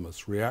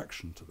enormous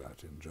reaction to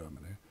that in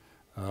Germany.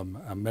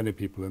 And many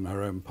people in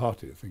her own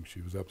party think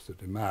she was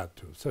absolutely mad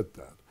to have said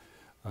that.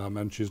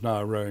 And she's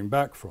now rowing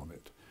back from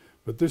it.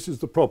 But this is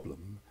the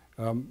problem.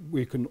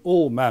 We can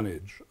all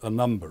manage a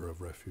number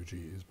of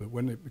refugees, but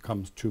when it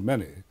becomes too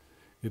many,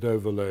 it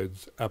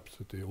overloads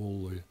absolutely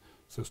all the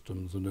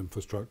systems and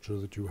infrastructure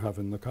that you have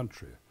in the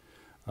country.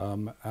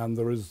 And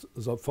there is,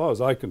 as far as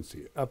I can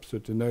see,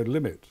 absolutely no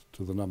limit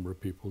to the number of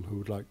people who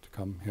would like to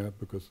come here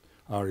because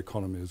our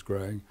economy is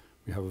growing.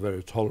 We have a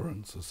very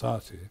tolerant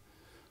society.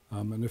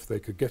 And if they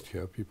could get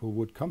here, people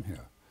would come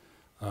here.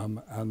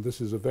 And this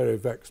is a very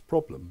vexed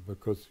problem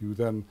because you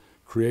then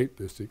create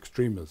this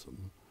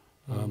extremism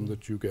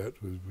that you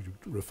get. We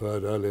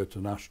referred earlier to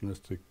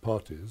nationalistic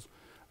parties.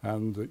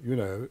 And, you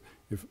know,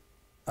 if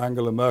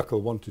Angela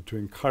Merkel wanted to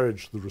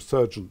encourage the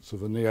resurgence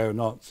of a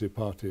neo-Nazi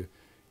party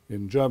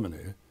in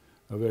Germany,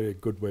 a very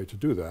good way to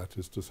do that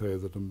is to say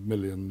that 1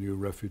 million new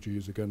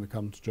refugees are going to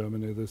come to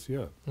Germany this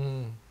year.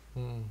 No,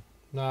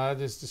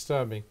 that is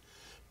disturbing.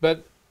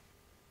 But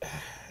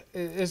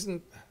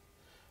isn't,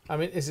 I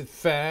mean, is it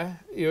fair?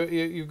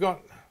 You've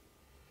got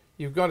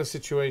a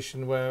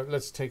situation where,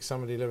 let's take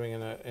somebody living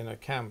in a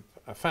camp,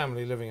 a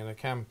family living in a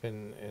camp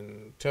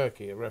in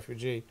Turkey, a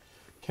refugee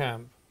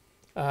camp.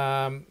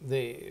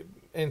 The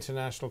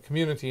international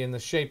community, in the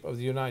shape of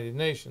the United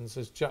Nations,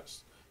 has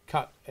just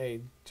cut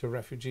aid to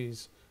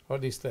refugees, or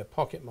at least their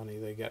pocket money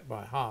they get,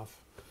 by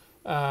half.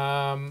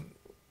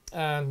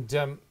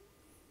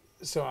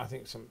 So I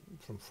think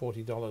from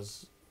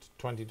 $40 to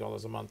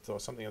 $20 a month or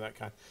something of that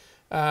kind.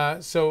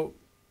 So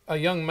a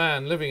young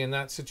man living in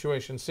that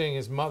situation, seeing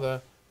his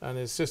mother and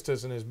his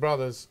sisters and his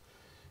brothers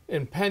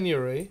in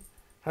penury,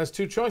 has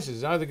two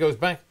choices. Either goes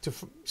back to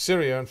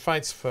Syria and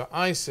fights for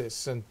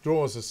ISIS and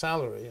draws a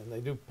salary, and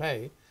they do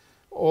pay,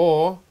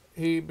 or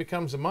he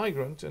becomes a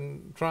migrant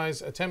and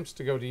attempts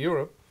to go to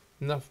Europe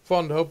in the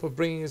fond hope of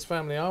bringing his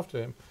family after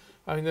him.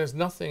 I mean, there's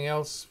nothing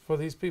else for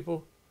these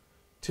people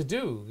to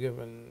do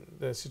given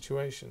their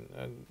situation.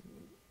 And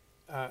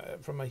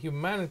from a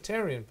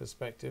humanitarian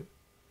perspective,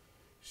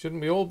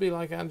 shouldn't we all be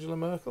like Angela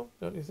Merkel,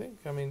 don't you think?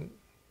 I mean,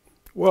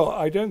 well,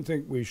 I don't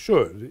think we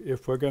should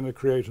if we're going to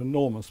create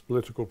enormous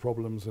political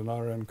problems in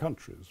our own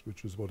countries,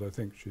 which is what I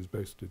think she's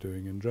basically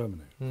doing in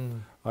Germany.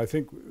 I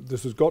think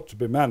this has got to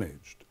be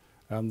managed,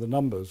 and the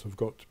numbers have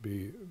got to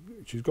be,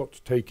 she's got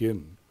to take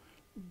in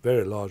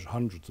very large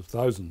hundreds of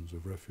thousands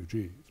of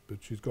refugees,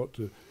 but she's got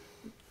to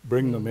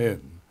bring them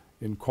in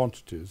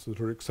quantities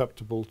that are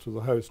acceptable to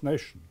the host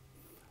nation.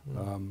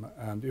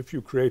 And if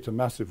you create a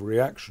massive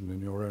reaction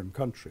in your own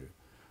country,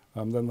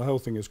 then the whole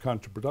thing is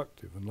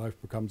counterproductive and life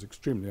becomes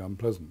extremely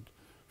unpleasant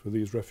for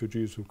these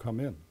refugees who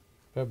come in.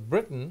 But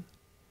Britain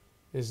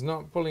is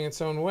not pulling its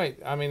own weight.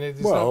 I mean, it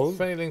is not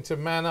failing to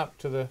man up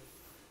to the,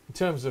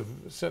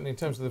 certainly in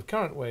terms of the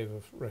current wave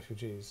of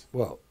refugees.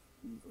 Well,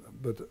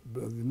 but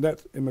the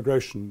net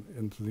immigration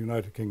into the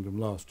United Kingdom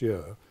last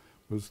year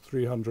was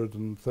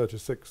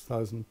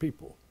 336,000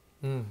 people.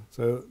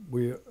 So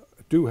we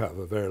do have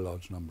a very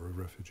large number of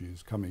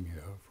refugees coming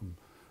here from,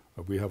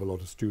 we have a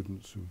lot of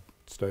students who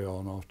stay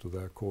on after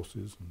their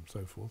courses and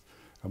so forth,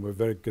 and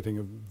we're getting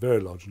a very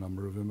large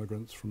number of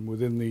immigrants from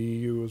within the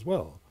EU as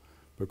well,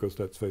 because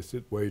let's face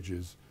it,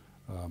 wages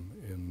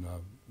in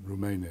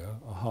Romania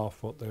are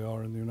half what they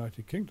are in the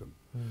United Kingdom.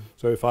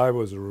 So if I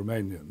was a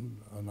Romanian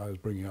and I was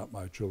bringing up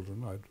my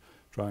children, I'd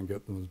try and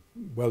get them as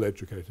well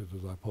educated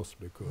as I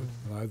possibly could,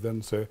 and I'd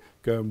then say,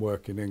 go and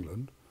work in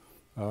England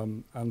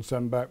and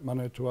send back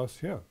money to us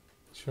here.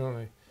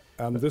 Surely.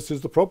 And this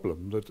is the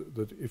problem,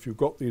 that if you've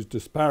got these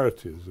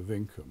disparities of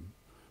income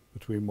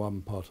between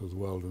one part of the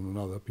world and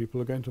another, people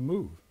are going to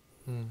move.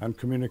 And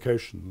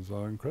communications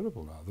are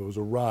incredible now. There was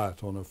a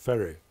riot on a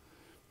ferry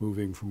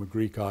moving from a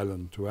Greek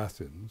island to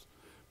Athens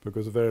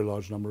because a very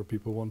large number of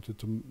people wanted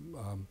to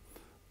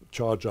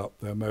charge up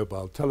their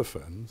mobile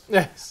telephones.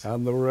 Yes.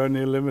 And there were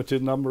only a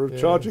limited number of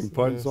charging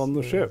points on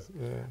the ship.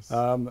 Yes.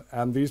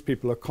 And these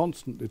people are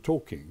constantly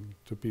talking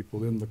to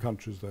people in the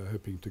countries they're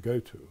hoping to go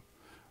to.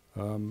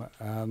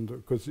 And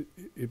because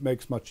it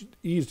makes much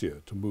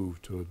easier to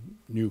move to a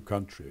new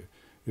country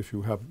if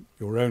you have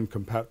your own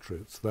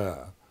compatriots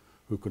there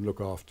who can look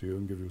after you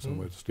and give you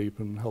somewhere to sleep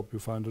and help you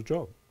find a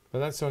job. But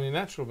that's only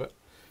natural. But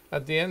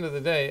at the end of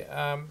the day,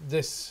 I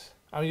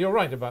mean, you're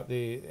right about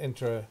the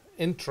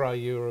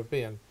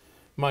intra-European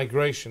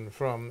migration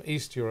from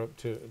East Europe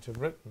to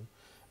Britain.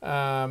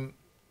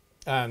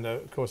 And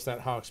of course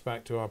that harks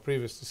back to our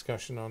previous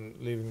discussion on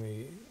leaving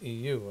the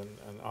EU,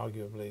 and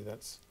arguably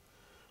that's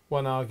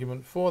one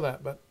argument for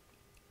that. But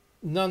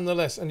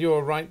nonetheless, and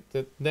you're right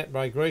that net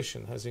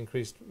migration has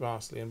increased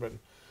vastly in Britain,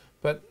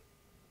 but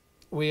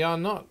we are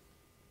not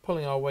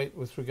pulling our weight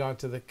with regard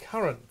to the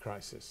current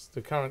crisis.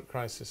 The current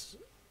crisis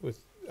with,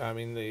 I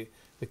mean, the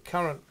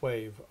current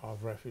wave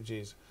of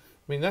refugees.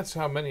 I mean, that's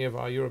how many of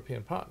our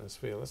European partners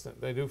feel, isn't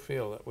it? They do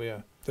feel that we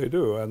are... They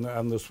do,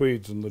 and the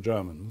Swedes and the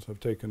Germans have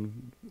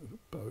taken,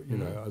 you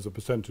know, as a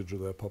percentage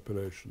of their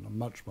population, a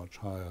much, much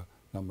higher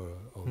number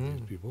of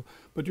these people.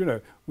 But, you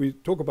know, we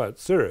talk about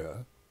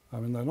Syria. I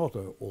mean, they're not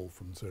all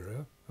from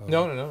Syria.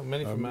 No.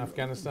 Many from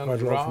Afghanistan,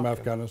 quite a lot from Iraq,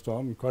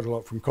 Afghanistan, quite a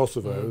lot from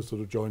Kosovo,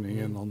 sort of joining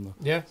in on the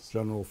yes.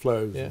 general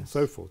flows Yes. and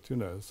so forth. You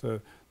know, so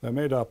they're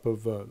made up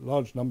of a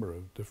large number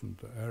of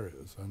different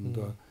areas,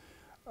 and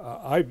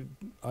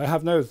I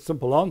have no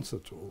simple answer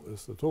to all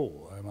this at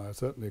all. I mean, I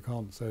certainly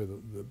can't say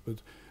that.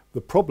 But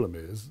the problem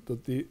is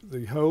that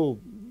the whole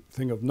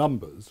thing of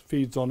numbers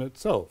feeds on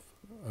itself,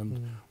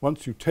 and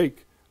once you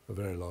take a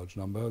very large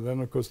number,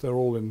 then of course they're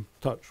all in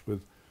touch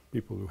with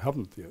people who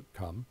haven't yet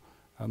come,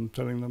 and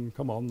telling them,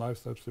 come on,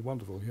 life's absolutely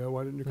wonderful here,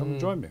 why don't you come and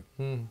join me?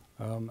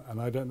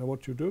 And I don't know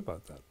what you do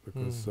about that,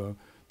 because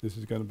this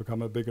is going to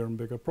become a bigger and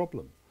bigger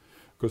problem.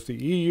 Because the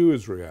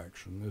EU's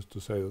reaction is to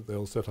say that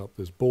they'll set up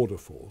this border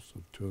force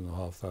of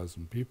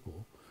 2,500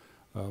 people,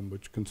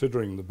 which,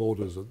 considering the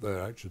borders that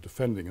they're actually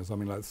defending, is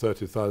something like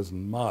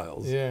 30,000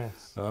 miles.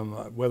 Yes.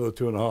 Whether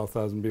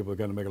 2,500 people are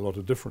going to make a lot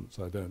of difference,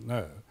 I don't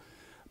know.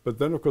 But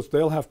then, of course,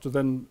 they'll have to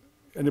then,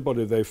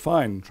 anybody they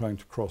find trying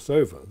to cross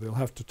over, they'll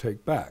have to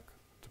take back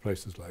to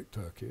places like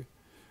Turkey.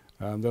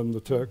 And then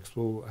the Turks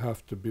will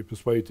have to be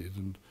persuaded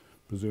and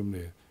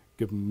presumably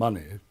given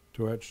money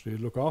to actually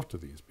look after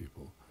these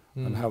people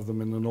and have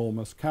them in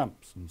enormous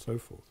camps and so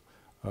forth.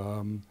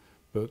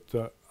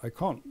 But I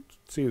can't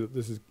see that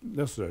this is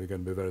necessarily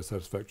going to be a very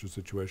satisfactory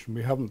situation.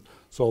 We haven't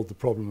solved the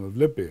problem of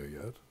Libya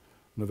yet,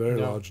 and a very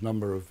large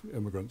number of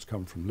immigrants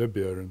come from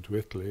Libya into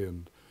Italy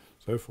and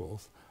so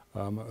forth.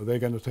 Are they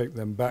going to take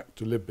them back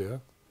to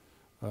Libya?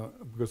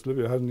 Because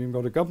Libya hasn't even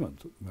got a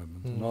government at the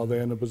moment. And are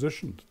they in a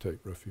position to take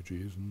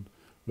refugees and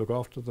look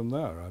after them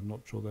there? I'm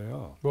not sure they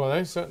are. Well,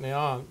 they certainly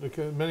aren't,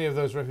 because many of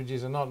those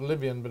refugees are not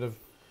Libyan, but have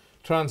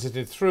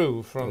transited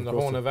through from the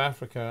Horn of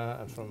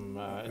Africa, from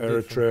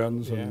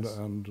Eritreans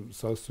and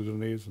South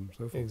Sudanese and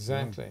so forth.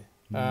 Exactly.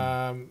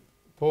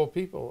 Poor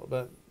people,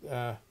 but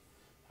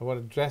what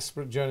a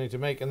desperate journey to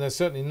make, and they're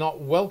certainly not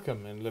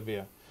welcome in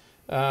Libya.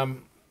 But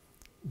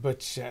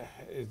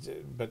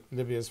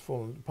Libya's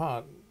fallen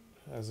apart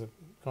as a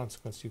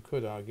consequence, you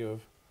could argue,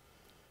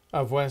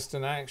 of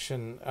Western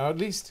action, or at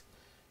least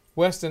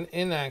Western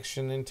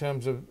inaction in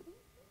terms of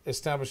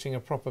establishing a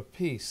proper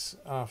peace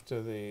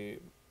after the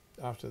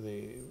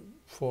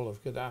fall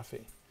of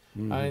Gaddafi.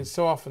 And it's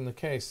so often the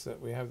case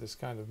that we have this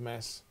kind of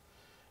mess.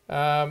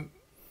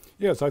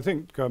 Yes, I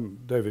think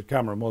David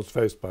Cameron was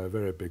faced by a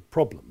very big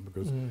problem,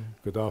 because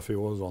Gaddafi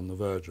was on the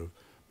verge of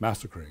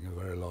massacring a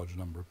very large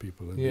number of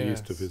people in the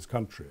east of his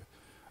country.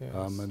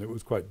 And it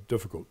was quite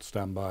difficult to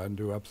stand by and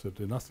do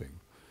absolutely nothing.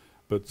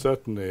 But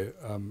certainly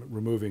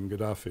removing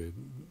Gaddafi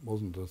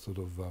wasn't a sort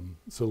of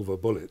silver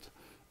bullet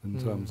in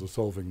terms of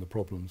solving the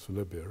problems for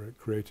Libya. It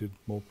created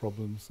more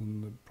problems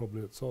than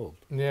probably it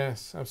solved.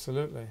 Yes,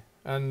 absolutely.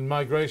 And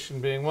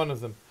migration being one of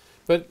them.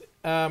 But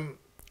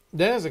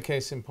there's a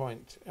case in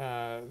point.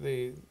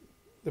 The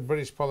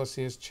British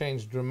policy has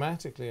changed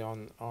dramatically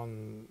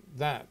on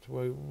that,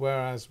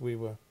 whereas we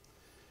were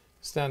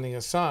standing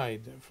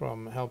aside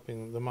from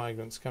helping the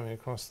migrants coming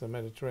across the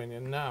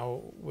Mediterranean. Now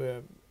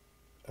we're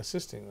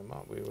assisting them,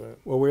 aren't we?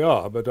 Well, we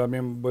are, but I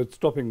mean, we're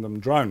stopping them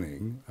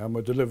drowning and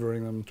we're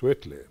delivering them to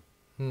Italy.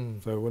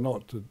 So we're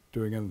not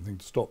doing anything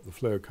to stop the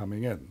flow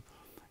coming in.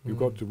 You've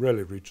got to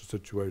really reach a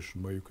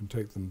situation where you can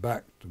take them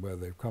back to where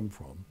they've come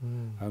from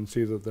and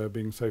see that they're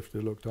being safely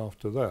looked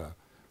after there.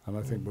 And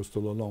I think we're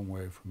still a long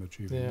way from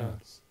achieving that.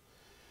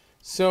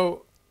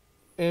 So,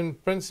 in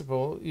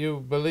principle, you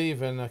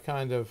believe in a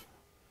kind of,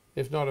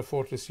 if not a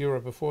fortress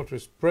Europe, a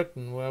fortress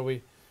Britain, where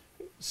we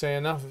say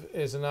enough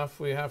is enough,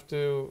 we have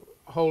to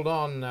hold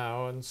on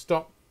now and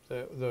stop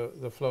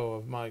the flow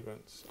of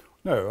migrants.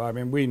 No, I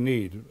mean, we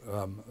need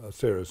a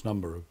serious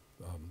number of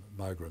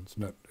migrants,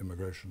 net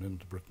immigration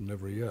into Britain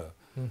every year.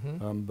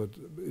 But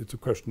it's a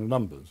question of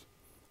numbers.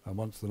 And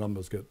once the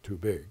numbers get too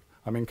big,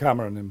 I mean,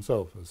 Cameron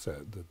himself has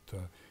said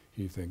that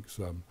he thinks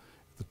the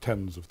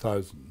tens of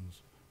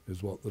thousands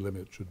is what the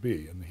limit should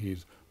be. And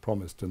he's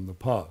promised in the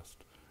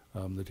past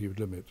that he would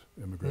limit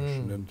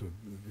immigration into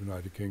the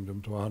United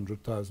Kingdom to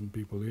 100,000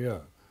 people a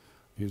year.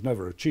 He's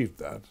never achieved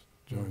that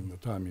during the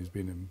time he's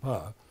been in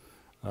power.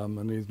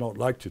 And he's not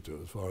likely to,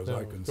 as far as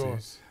I can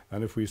see.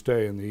 And if we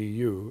stay in the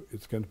EU,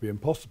 it's going to be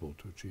impossible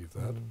to achieve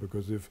that,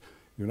 because if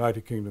the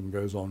United Kingdom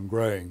goes on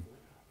growing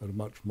at a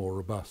much more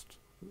robust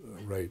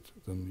rate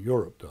than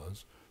Europe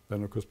does,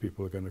 then of course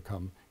people are going to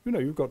come. You know,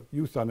 you've got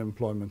youth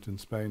unemployment in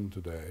Spain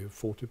today of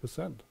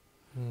 40%.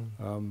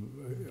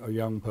 A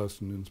young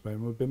person in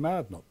Spain would be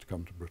mad not to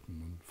come to Britain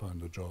and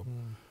find a job,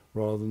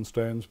 rather than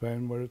stay in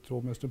Spain where it's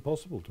almost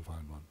impossible to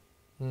find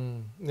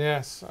one.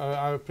 Yes,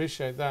 I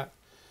appreciate that.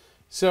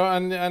 So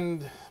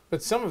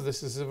but some of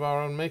this is of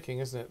our own making,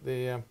 isn't it?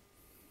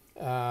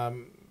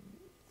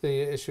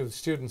 The issue of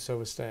students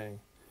overstaying.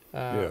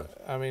 Yes.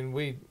 I mean,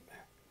 we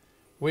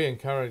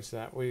encourage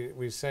that.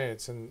 We say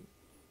it's a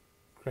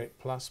great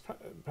plus.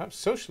 Perhaps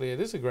socially, it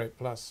is a great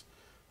plus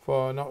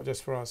for not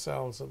just for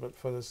ourselves, but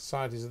for the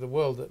societies of the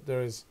world,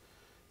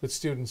 that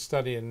students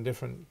study in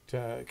different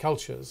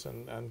cultures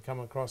and come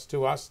across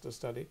to us to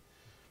study.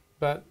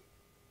 But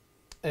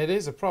it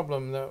is a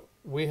problem that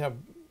we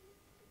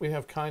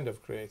have kind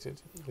of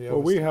created.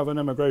 Well, we have an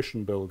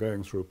immigration bill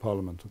going through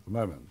Parliament at the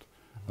moment,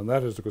 and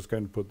that is, of course,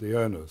 going to put the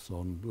onus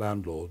on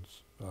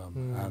landlords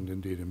and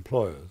indeed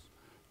employers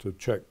to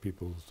check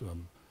people's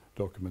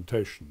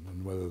documentation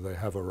and whether they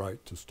have a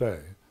right to stay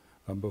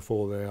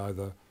before they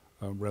either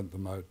rent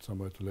them out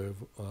somewhere to live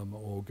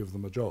or give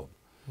them a job.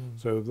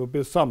 So there'll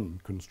be some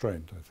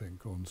constraint, I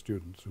think, on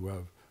students who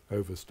have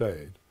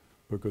overstayed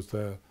because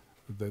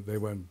they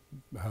won't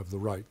have the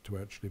right to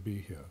actually be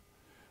here.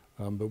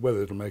 But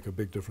whether it'll make a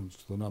big difference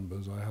to the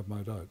numbers, I have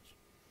my doubts.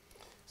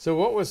 So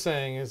what we're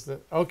saying is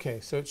that, okay,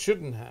 so it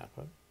shouldn't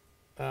happen.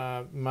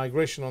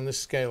 Migration on this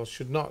scale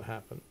should not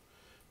happen.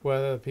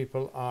 Whether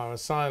people are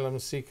asylum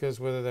seekers,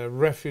 whether they're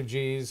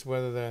refugees,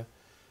 whether they're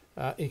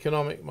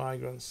economic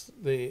migrants,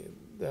 the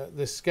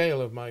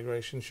scale of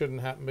migration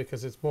shouldn't happen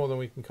because it's more than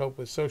we can cope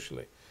with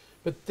socially.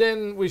 But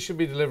then we should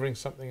be delivering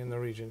something in the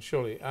region,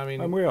 surely. I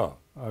mean, and we are.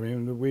 I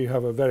mean, we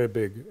have a very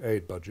big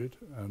aid budget,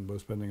 and we're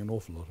spending an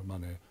awful lot of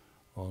money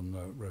on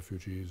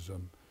refugees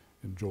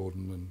in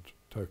Jordan and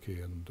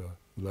Turkey and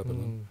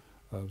Lebanon.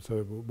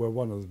 So we're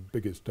one of the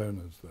biggest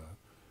donors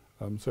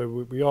there.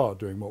 So we are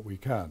doing what we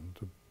can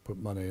to put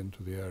money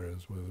into the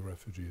areas where the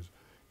refugees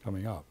are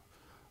coming up.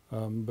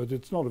 But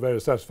it's not a very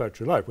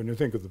satisfactory life when you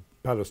think of the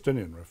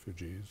Palestinian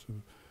refugees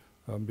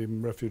who've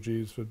been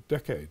refugees for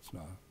decades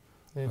now.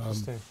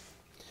 Interesting.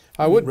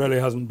 It really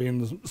hasn't been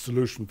the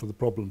solution for the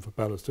problem for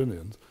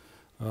Palestinians.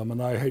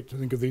 And I hate to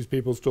think of these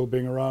people still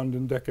being around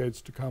in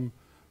decades to come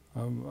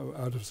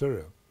out of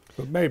Syria.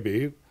 But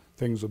maybe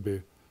things will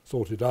be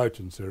sorted out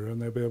in Syria and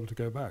they'll be able to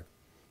go back.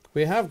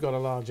 We have got a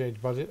large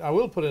aid budget. I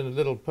will put in a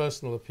little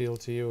personal appeal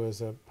to you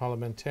as a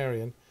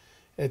parliamentarian.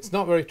 It's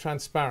not very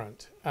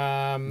transparent. No,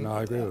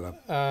 I agree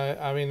with that.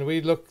 I mean,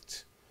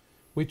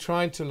 we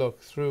tried to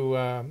look through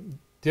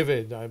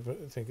DIVID, I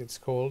think it's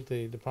called,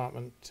 the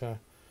Department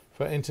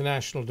for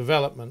International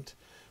Development.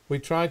 We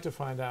tried to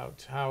find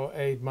out how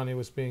aid money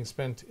was being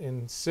spent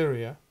in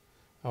Syria,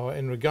 or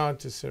in regard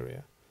to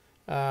Syria.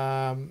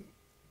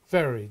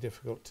 Very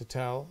difficult to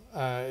tell.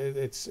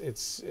 It's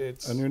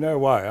And you know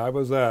why? I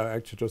was there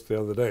actually just the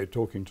other day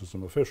talking to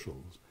some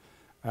officials,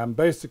 and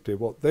basically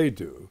what they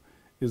do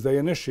is they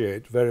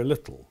initiate very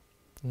little.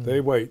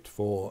 They wait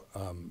for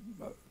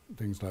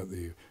things like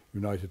the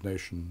United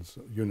Nations,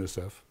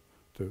 UNICEF,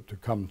 to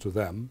come to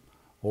them,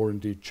 or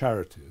indeed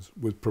charities,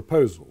 with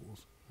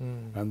proposals.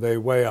 And they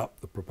weigh up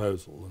the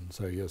proposal and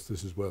say, yes,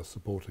 this is worth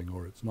supporting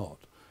or it's not.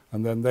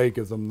 And then they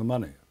give them the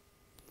money.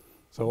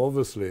 So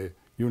obviously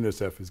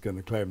UNICEF is going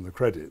to claim the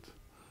credit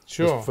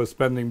for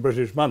spending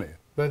British money.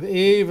 But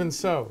even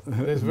so,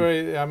 there's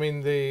very, I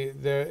mean,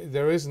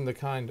 there isn't the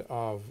kind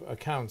of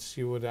accounts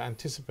you would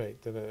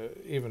anticipate that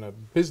even a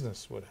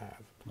business would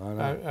have. I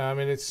know. I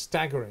mean, it's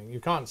staggering. You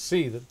can't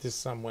see that this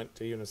sum went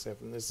to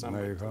UNICEF and this sum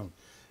went to... No, you can't.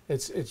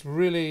 It's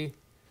really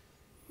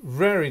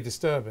very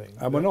disturbing.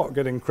 And we're not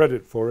getting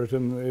credit for it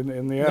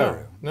in the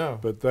area. No.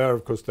 But there,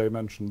 of course, they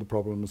mentioned the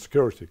problem of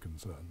security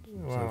concerns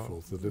and so Wow.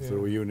 forth, that if there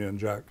were Union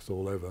Jacks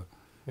all over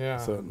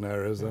certain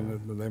areas,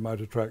 then they might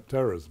attract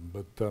terrorism.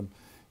 But,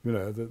 you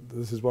know,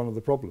 this is one of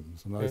the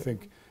problems. And I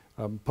think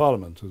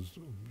Parliament, as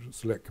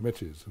select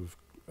committees,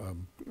 have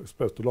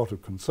expressed a lot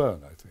of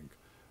concern, I think,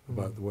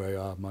 about the way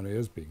our money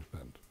is being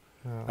spent.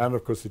 And,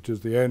 of course, it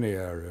is the only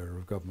area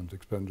of government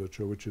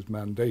expenditure which is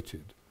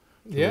mandated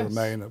to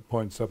remain at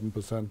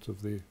 0.7%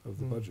 of the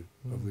budget,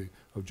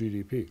 of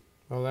GDP.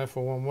 Well,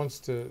 therefore, one wants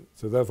to...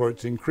 So, therefore,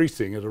 it's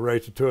increasing at a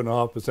rate of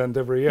 2.5%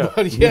 every year.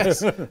 Well,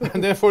 yes,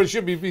 and therefore it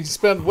should be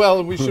spent well,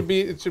 and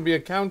it should be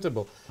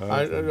accountable.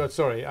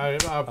 Sorry, I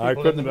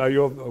couldn't.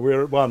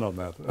 We're at one on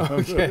that.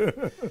 Okay,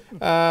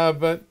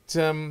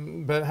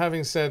 but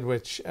having said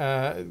which,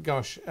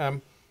 gosh,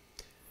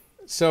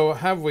 so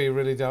have we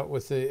really dealt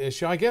with the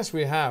issue? I guess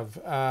we have.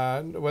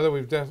 Whether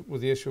we've dealt with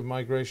the issue of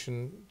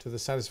migration to the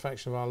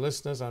satisfaction of our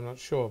listeners, I'm not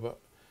sure, but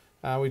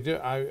we do.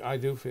 I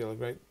do feel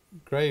a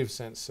grave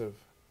sense of,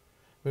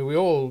 I mean, we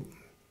all,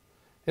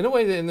 in a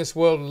way that in this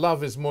world,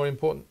 love is more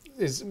important,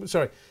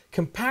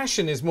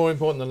 compassion is more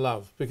important than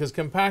love, because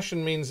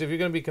compassion means if you're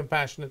going to be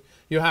compassionate,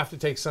 you have to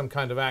take some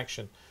kind of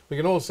action. We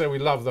can all say we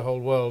love the whole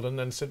world and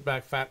then sit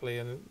back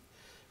fatly,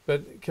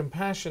 but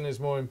compassion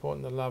is more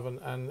important than love,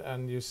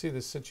 and you see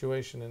this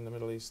situation in the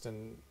Middle East,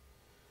 and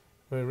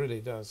it really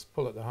does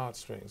pull at the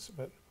heartstrings.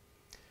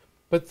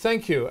 But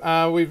thank you.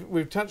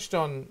 We've touched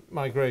on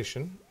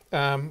migration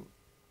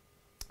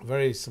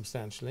very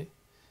substantially.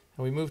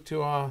 And we move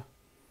to our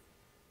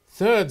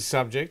third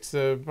subject,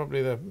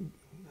 probably the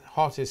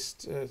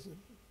hottest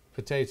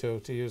potato,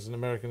 to use an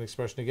American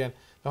expression again,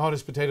 the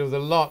hottest potato of the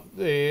lot,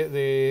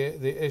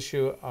 the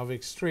issue of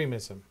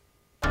extremism.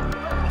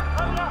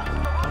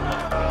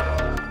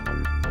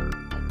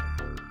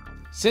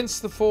 Since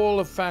the fall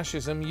of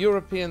fascism,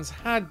 Europeans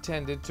had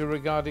tended to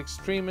regard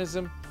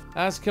extremism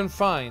as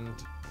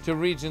confined to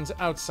regions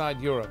outside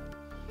Europe.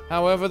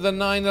 However, the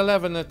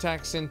 9/11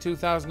 attacks in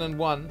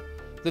 2001,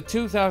 the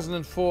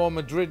 2004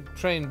 Madrid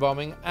train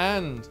bombing,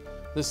 and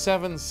the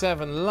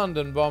 7/7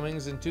 London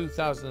bombings in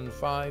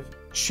 2005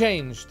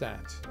 changed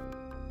that.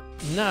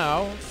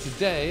 now,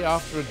 today,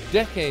 after a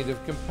decade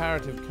of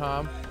comparative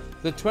calm,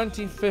 the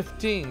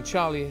 2015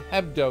 Charlie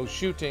Hebdo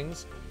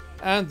shootings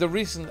and the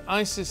recent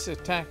ISIS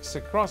attacks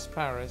across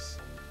Paris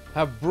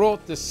have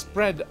brought the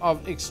spread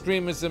of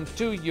extremism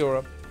to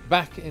Europe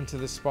back into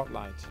the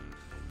spotlight.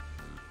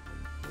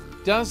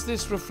 Does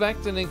this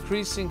reflect an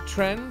increasing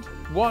trend?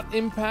 What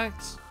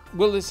impact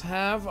will this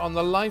have on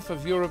the life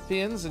of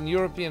Europeans and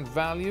European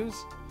values?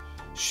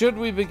 Should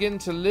we begin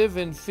to live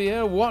in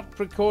fear? What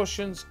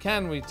precautions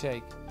can we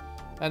take?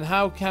 And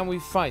how can we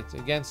fight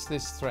against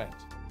this threat?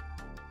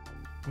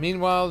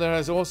 Meanwhile, there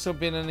has also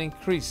been an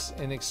increase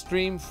in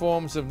extreme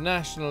forms of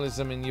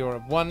nationalism in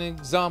Europe. One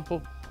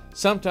example,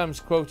 sometimes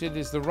quoted,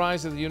 is the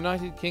rise of the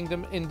United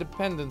Kingdom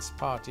Independence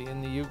Party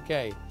in the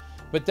UK.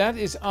 But that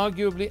is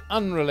arguably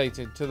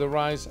unrelated to the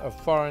rise of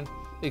foreign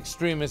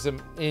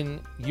extremism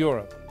in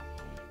Europe.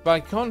 By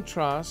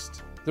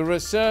contrast, the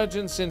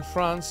resurgence in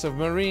France of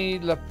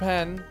Marine Le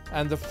Pen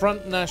and the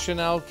Front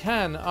National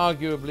can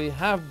arguably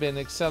have been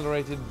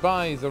accelerated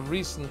by the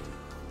recent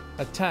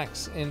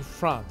attacks in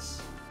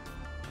France.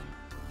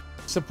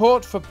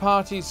 Support for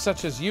parties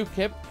such as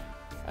UKIP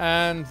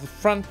and the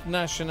Front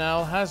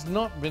National has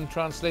not been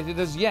translated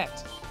as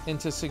yet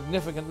into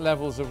significant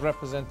levels of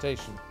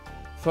representation,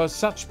 for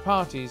such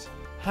parties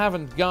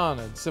haven't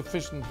garnered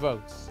sufficient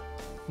votes.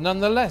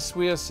 Nonetheless,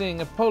 we are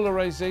seeing a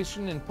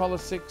polarization in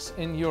politics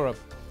in Europe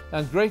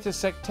and greater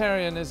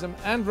sectarianism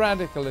and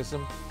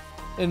radicalism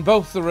in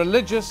both the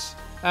religious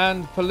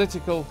and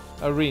political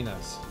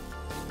arenas.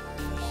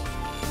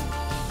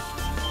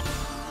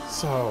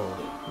 So,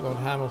 Lord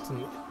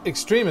Hamilton,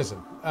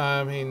 extremism.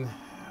 I mean,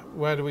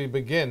 where do we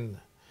begin?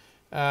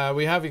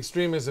 We have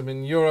extremism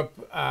in Europe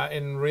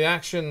in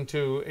reaction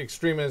to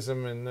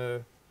extremism in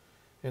the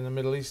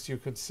Middle East, you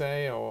could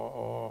say,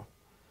 or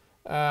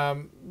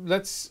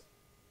let's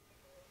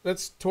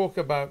talk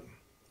about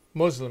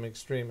Muslim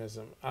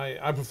extremism.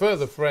 I prefer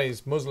the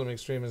phrase Muslim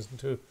extremism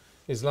to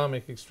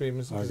Islamic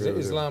extremism, because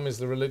Islam is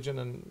the religion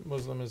and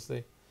Muslim is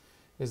the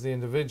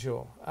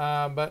individual.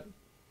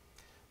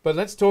 But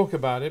let's talk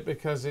about it,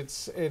 because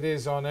it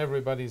is on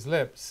everybody's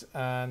lips,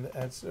 and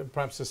it's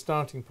perhaps a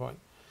starting point.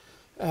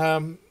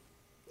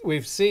 We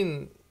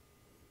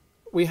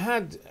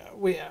had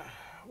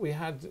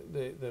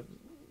the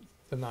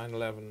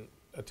 9/11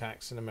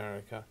 attacks in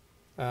America,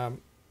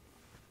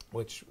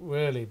 which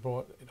really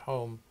brought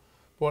home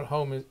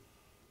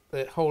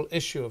the whole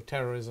issue of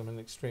terrorism and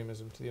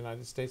extremism to the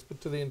United States,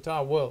 but to the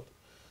entire world.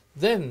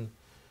 Then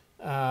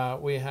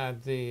we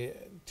had the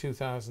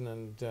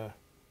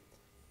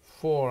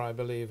 2004, I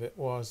believe it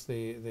was,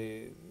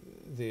 the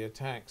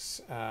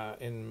attacks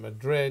in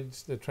Madrid,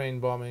 the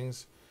train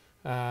bombings,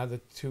 the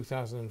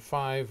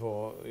 2005,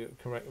 or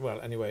correct,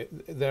 well, anyway,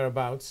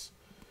 thereabouts.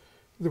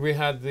 We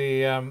had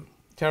the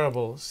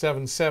terrible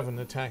 7/7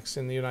 attacks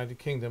in the United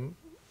Kingdom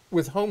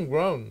with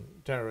homegrown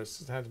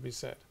terrorists, it had to be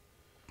said.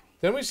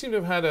 Then we seem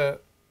to have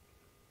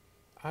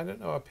had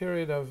a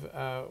period of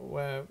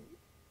where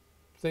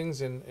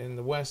things in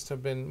the West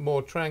have been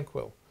more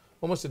tranquil,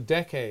 almost a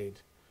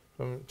decade,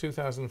 from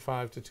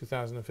 2005 to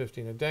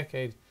 2015, a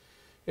decade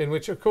in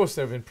which, of course,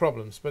 there have been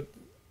problems, but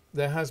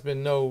there has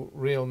been no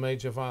real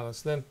major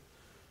violence. Then,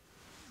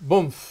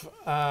 boomf,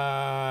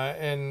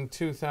 in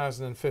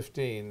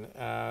 2015,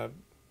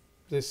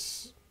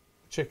 this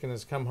chicken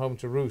has come home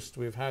to roost.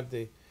 We had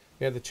the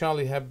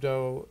Charlie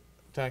Hebdo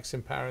attacks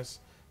in Paris,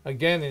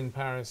 again in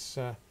Paris,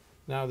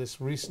 now this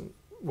recent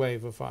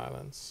wave of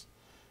violence.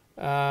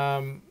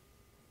 I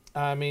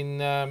mean,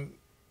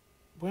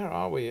 where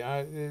are we?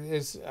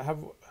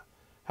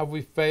 Have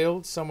we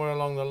failed somewhere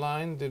along the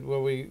line?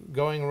 Were we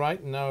going right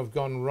and now have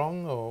gone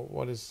wrong, or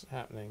what is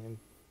happening?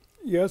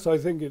 Yes, I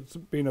think it's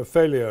been a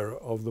failure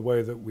of the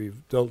way that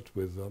we've dealt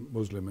with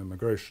Muslim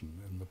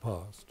immigration in the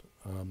past.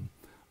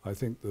 I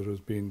think there has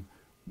been,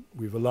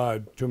 we've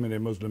allowed too many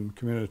Muslim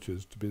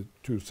communities to be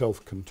too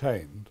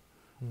self-contained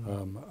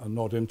and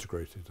not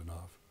integrated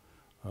enough.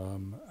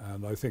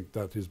 And I think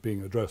that is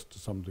being addressed to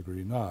some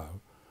degree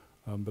now.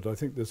 But I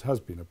think this has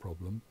been a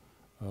problem.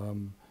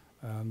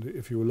 And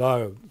if you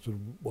allow sort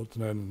of what's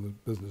known in the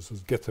business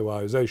as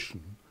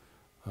ghettoization,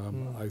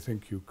 I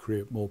think you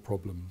create more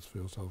problems for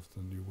yourself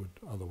than you would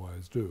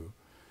otherwise do.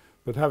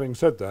 But having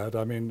said that,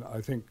 I mean,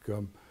 I think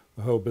the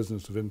whole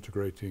business of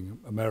integrating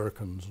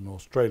Americans and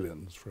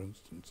Australians, for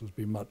instance, has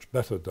been much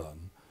better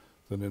done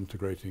than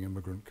integrating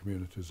immigrant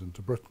communities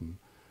into Britain.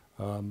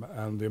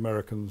 And the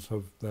Americans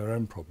have their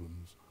own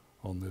problems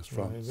on this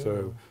front. Yeah,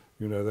 so,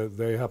 you know,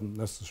 they haven't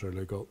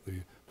necessarily got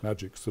the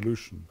magic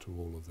solution to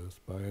all of this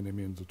by any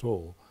means at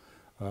all.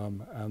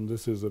 And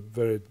this is a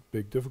very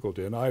big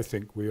difficulty. And I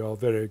think we are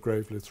very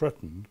gravely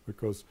threatened,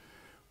 because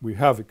we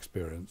have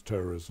experienced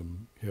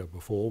terrorism here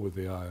before with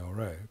the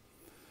IRA.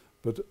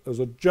 But as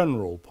a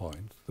general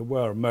point, there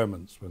were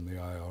moments when the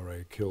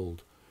IRA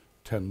killed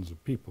tens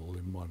of people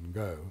in one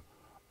go.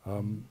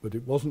 But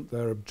it wasn't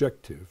their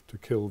objective to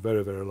kill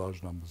very, very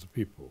large numbers of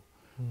people.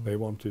 They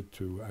wanted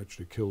to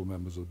actually kill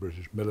members of the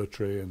British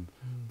military and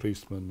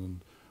policemen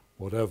and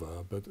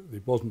whatever, but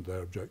it wasn't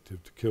their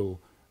objective to kill,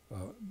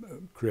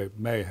 create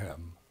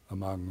mayhem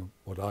among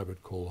what I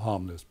would call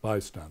harmless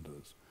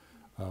bystanders.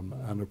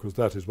 And of course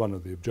that is one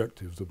of the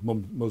objectives of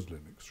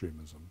Muslim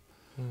extremism.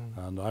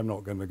 And I'm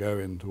not going to go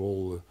into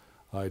all the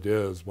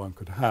ideas one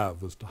could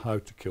have as to how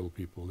to kill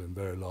people in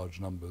very large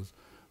numbers,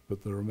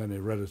 but there are many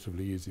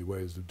relatively easy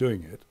ways of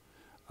doing it.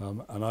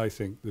 And I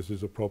think this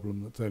is a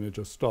problem that's only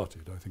just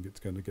started. I think it's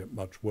going to get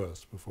much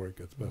worse before it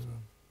gets better.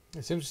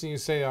 It's interesting you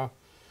say our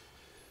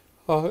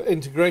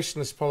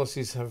integrationist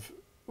policies have,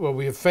 well,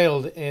 we have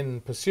failed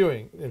in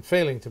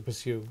failing to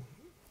pursue.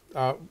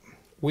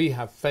 We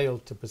have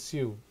failed to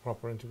pursue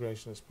proper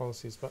integrationist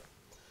policies, but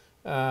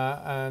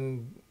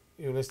and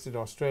you listed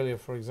Australia,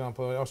 for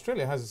example.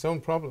 Australia has its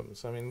own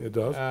problems. I mean, it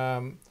does,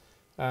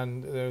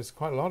 and there's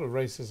quite a lot of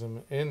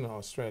racism in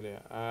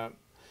Australia.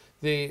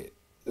 The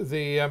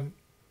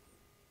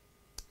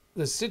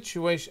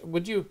situation.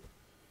 Would you?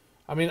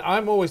 I mean,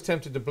 I'm always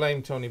tempted to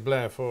blame Tony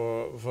Blair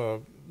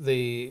for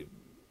the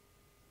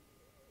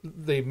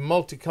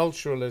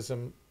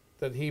multiculturalism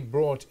that he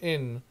brought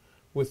in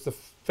with the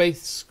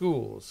faith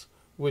schools,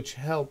 which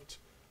helped,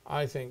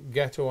 I think,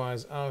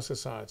 ghettoize our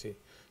society.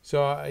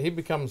 So he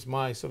becomes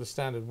my sort of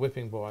standard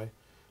whipping boy.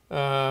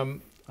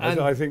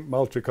 I think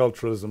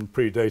multiculturalism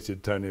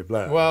predated Tony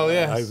Blair. Well,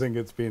 yes. I think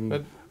it's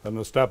been an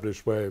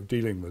established way of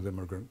dealing with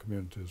immigrant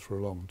communities for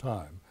a long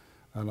time.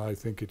 And I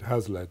think it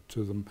has led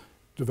to them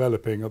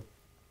developing a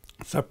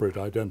separate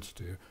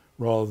identity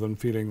rather than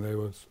feeling they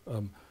were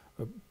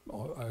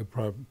a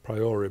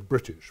priori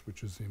British,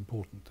 which is the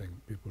important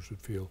thing people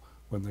should feel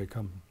when they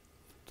come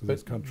to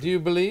this country. Do you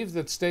believe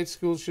that state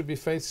schools should be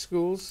faith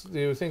schools? Do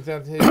you think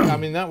that I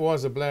mean, that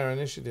was a Blair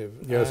initiative.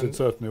 Yes, it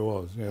certainly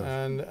was, yes.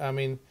 And, I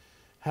mean,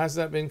 has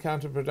that been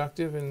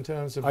counterproductive in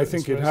terms of... I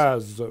think it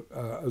has,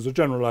 as a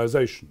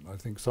generalization. I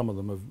think some of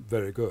them are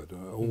very good.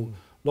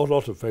 Not a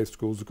lot of faith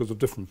schools, because of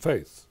different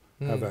faiths,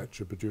 have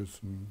actually produced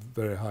some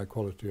very high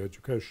quality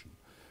education.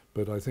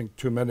 But I think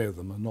too many of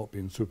them have not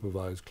been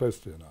supervised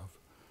closely enough.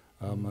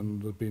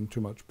 And there's been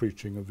too much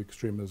preaching of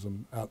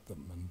extremism at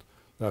them, and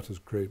that has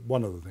created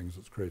one of the things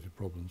that's created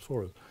problems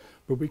for us.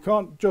 But we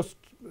can't just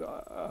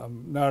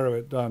narrow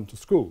it down to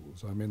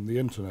schools. I mean, the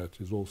internet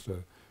is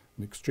also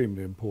an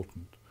extremely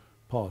important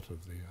part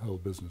of the whole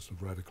business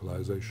of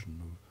radicalization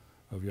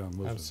of young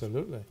Muslims.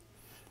 Absolutely.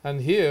 And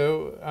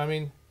here, I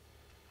mean,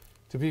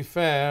 to be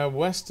fair,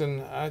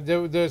 Western,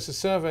 there's a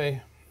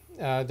survey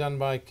done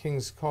by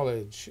King's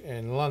College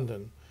in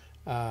London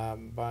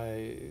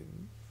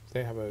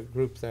they have a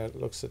group that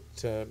looks at,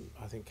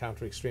 I think,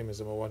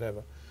 counter-extremism or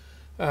whatever.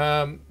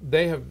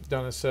 They have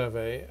done a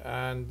survey,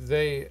 and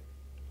they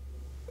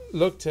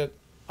looked at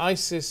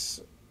ISIS,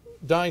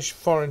 Daesh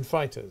foreign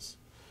fighters.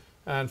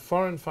 And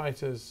foreign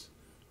fighters,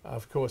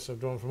 of course, are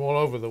drawn from all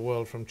over the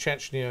world, from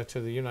Chechnya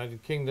to the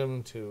United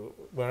Kingdom to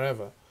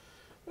wherever.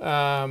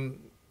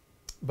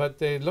 But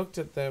they looked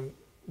at them,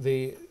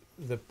 the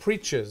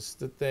preachers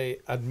that they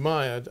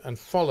admired and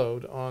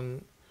followed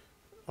on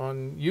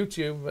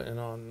YouTube and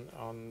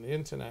on the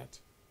internet,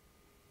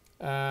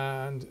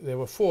 and there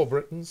were 4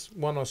 Britons,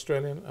 1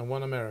 Australian and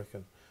 1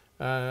 American,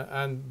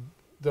 and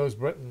those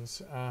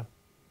Britons, I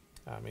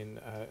mean,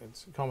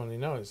 it's commonly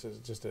known. It's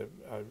just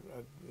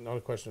not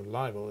a question of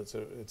libel. It's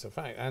a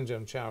fact.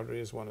 Anjem Chowdhury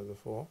is one of the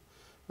 4.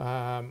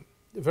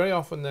 Very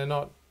often they're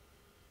not.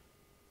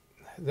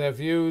 Their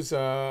views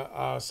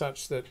are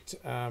such that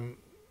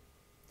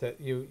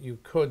that you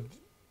could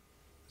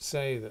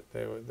say that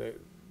they're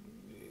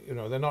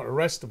not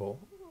arrestable.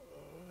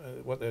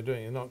 What they're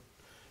doing, they're not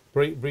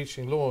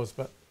breaching laws,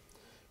 but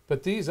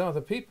these are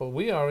the people.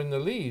 We are in the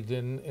lead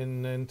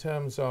in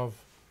terms of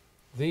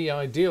the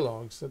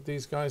ideologues that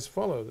these guys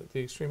follow, that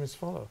the extremists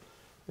follow.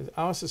 It's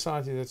our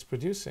society that's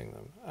producing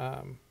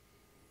them,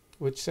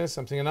 which says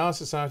something. And our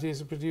society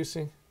is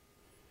producing.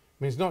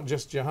 I mean, it's not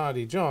just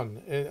Jihadi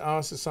John.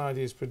 Our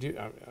society is producing.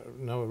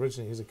 No,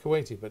 originally he's a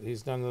Kuwaiti, but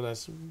he's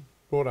nonetheless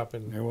brought up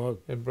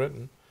in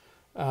Britain.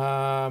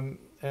 And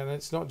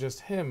it's not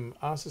just him.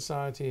 Our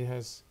society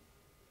has,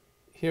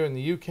 here in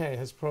the UK,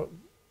 has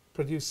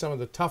produced some of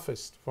the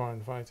toughest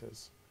foreign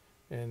fighters.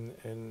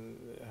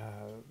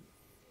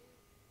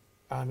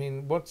 I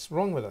mean, what's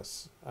wrong with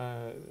us?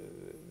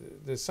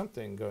 There's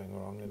something going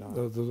wrong in our...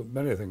 There's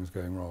many things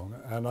going wrong,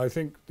 and I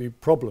think the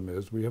problem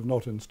is we have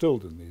not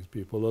instilled in these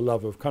people a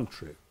love of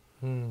country,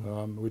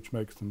 which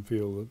makes them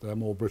feel that they're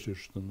more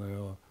British than they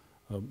are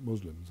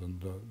Muslims,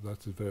 and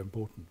that is very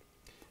important.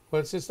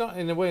 Well, it's not,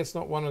 in a way, it's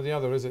not one or the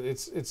other, is it?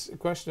 It's a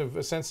question of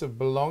a sense of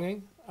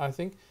belonging, I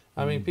think.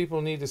 I mean,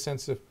 people need a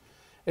sense of...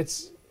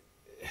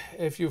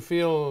 If you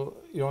feel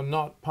you're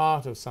not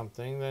part of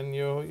something, then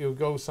you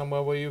go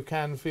somewhere where you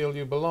can feel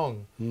you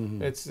belong.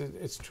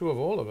 It's true of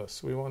all of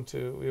us. We want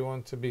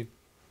to be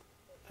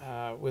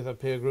with a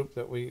peer group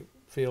that we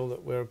feel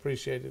that we're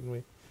appreciated, and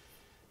we.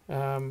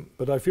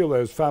 But I feel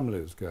those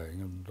families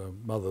going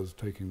and mothers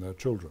taking their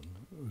children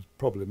is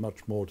probably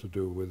much more to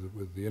do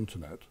with the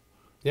internet,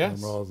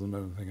 rather than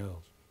anything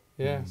else.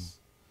 Yes,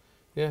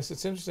 yes,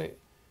 it's interesting.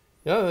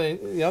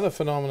 The other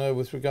phenomena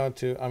with regard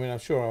to, I mean, I'm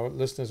sure our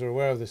listeners are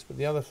aware of this, but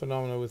the other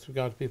phenomena with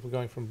regard to people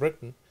going from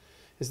Britain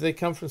is they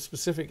come from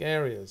specific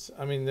areas.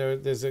 I mean,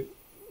 there's a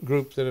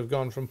group that have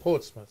gone from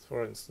Portsmouth,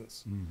 for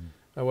instance,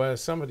 where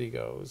somebody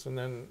goes and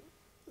then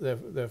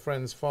their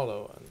friends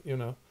follow, and you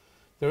know,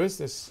 there is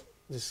this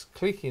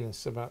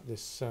cliquiness about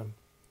this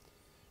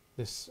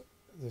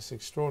this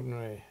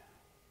extraordinary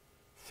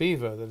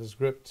fever that has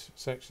gripped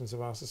sections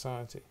of our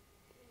society.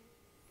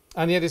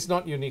 And yet it's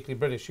not uniquely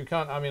British. You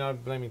can't, I mean, I'm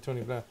blaming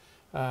Tony Blair.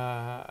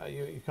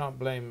 You can't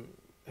blame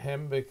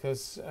him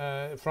because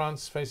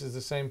France faces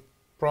the same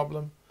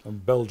problem.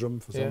 And Belgium,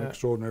 for some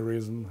extraordinary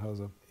reason, has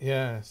a...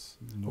 Yes.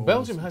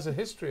 Belgium has a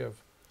history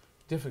of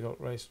difficult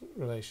race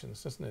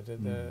relations, doesn't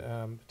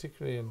it?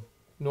 Particularly in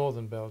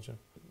northern Belgium.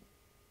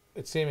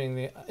 It's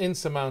seemingly an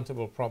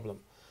insurmountable problem.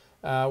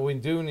 We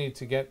do need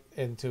to get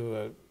into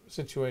a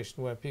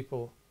situation where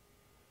people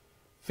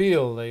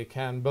feel they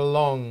can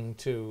belong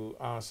to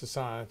our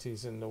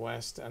societies in the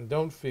West and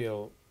don't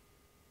feel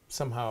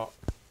somehow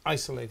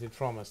isolated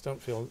from us,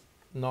 don't feel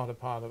not a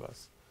part of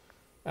us.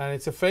 And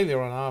it's a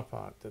failure on our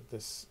part that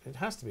this, it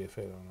has to be a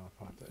failure on our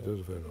part. It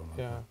is a failure on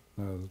our part.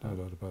 No, there's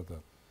no doubt about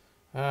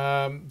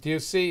that. Do you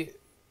see,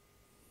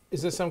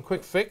 is there some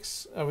quick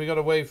fix? Have we got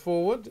a way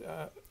forward?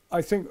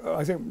 I think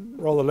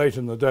rather late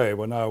in the day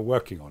we're now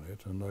working on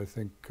it, and I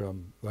think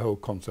the whole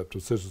concept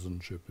of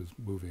citizenship is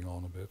moving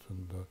on a bit,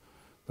 and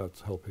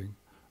that's helping.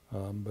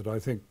 But I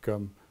think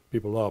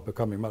people are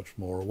becoming much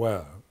more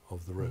aware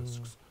of the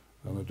risks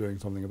and are doing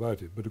something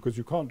about it. But because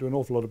you can't do an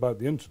awful lot about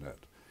the internet,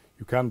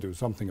 you can do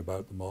something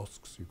about the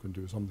mosques, you can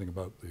do something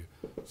about the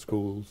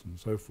schools and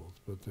so forth.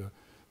 But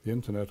the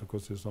internet, of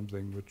course, is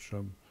something which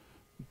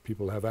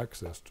people have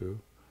access to,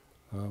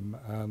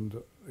 and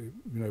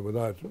you know,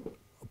 without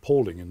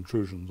appalling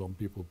intrusions on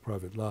people's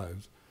private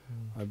lives,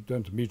 I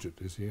don't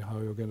immediately see how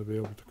you're going to be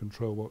able to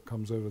control what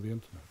comes over the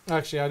internet.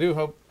 Actually, I do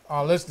hope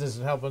our listeners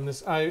will help on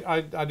this.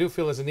 I do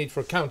feel there's a need for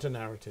a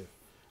counter-narrative.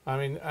 I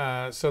mean,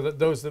 so that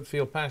those that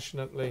feel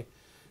passionately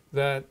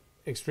that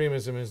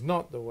extremism is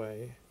not the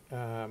way,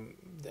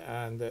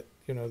 and that,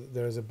 you know,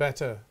 there is a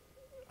better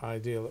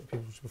ideal that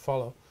people should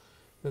follow,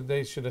 that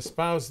they should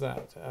espouse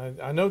that.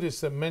 I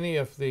noticed that many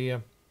of the,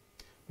 and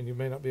you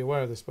may not be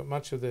aware of this, but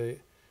much of the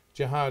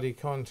jihadi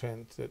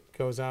content that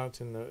goes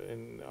out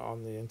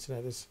on the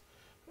internet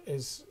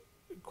is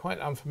quite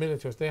unfamiliar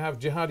to us. They have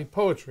jihadi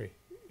poetry,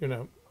 you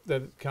know,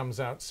 that comes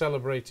out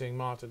celebrating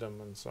martyrdom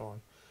and so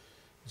on.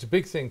 It's a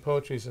big thing.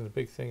 Poetry is a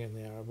big thing in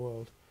the Arab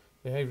world.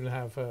 They even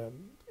have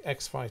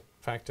X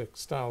Factor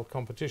style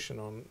competition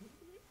on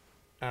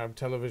Arab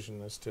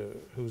television as to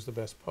who's the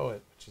best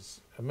poet, which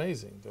is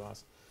amazing to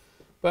us.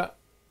 But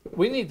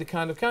we need the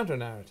kind of counter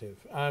narrative.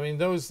 I mean,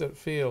 those that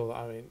feel,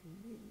 I mean,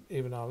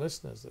 even our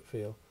listeners that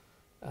feel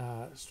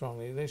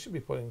strongly, they should be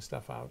putting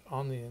stuff out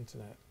on the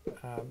internet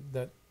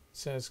that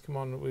says, come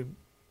on, we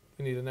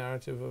need a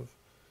narrative of,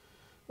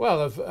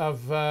 well,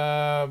 of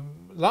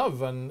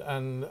love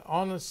and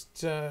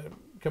honest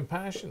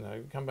compassion. I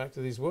come back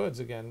to these words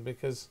again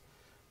because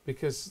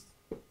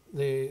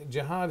the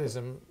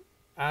jihadism,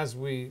 as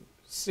we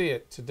see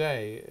it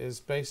today, is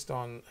based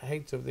on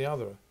hate of the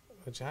other,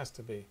 which has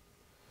to be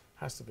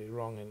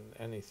wrong in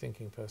any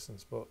thinking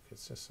person's book.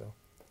 It's just so.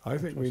 I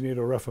think we need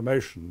a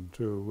reformation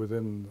too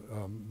within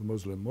the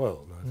Muslim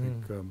world. I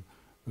think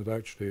that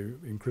actually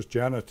in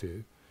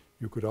Christianity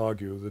you could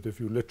argue that if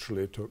you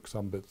literally took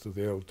some bits of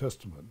the Old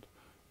Testament,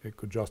 it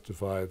could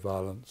justify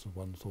violence of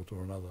one sort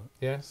or another.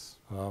 Yes.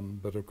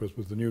 But of course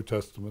with the New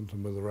Testament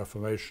and with the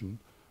Reformation,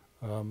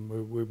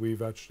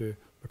 we've actually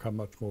become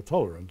much more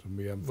tolerant, and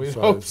we emphasize...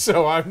 We hope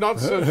so. I'm not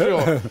so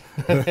sure.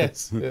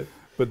 Yes. Yeah.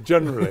 But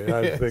generally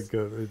I think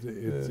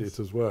it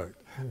has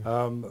worked.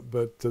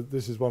 But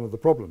this is one of the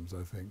problems,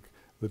 I think,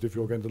 that if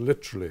you're going to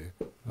literally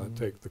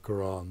take the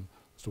Quran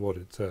as to what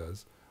it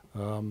says,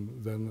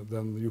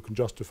 then you can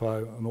justify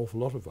an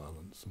awful lot of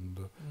violence, and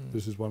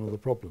this is one of the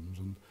problems.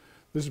 And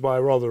this is why I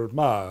rather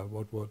admire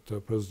what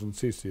President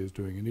Sisi is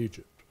doing in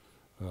Egypt.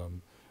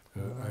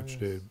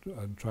 Actually,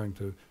 trying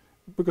to,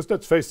 because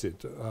let's face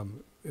it,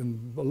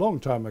 in a long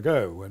time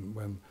ago,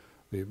 when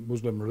the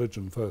Muslim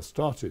religion first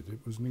started, it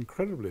was an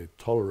incredibly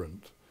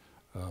tolerant,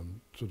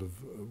 sort of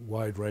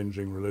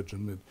wide-ranging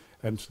religion.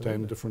 It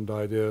entertained different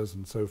ideas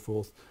and so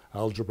forth.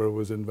 Algebra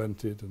was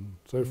invented and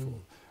so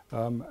forth.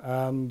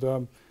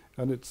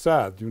 And it's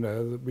sad, you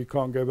know, that we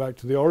can't go back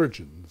to the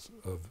origins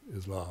of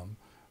Islam,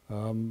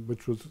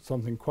 which was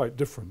something quite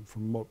different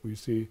from what we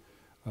see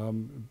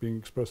being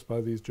expressed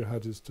by these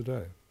jihadis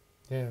today.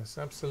 Yes,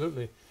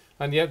 absolutely.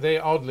 And yet they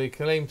oddly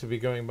claim to be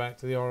going back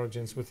to the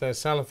origins with their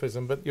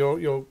Salafism. But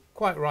you're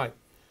quite right.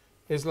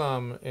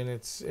 Islam, in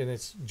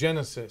its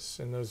genesis,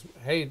 in those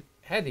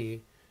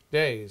heady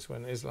days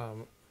when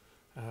Islam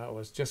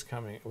was just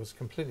coming, it was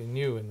completely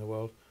new in the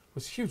world,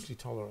 was hugely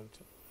tolerant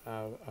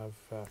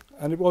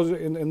and it was,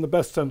 in the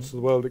best sense of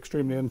the word,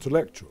 extremely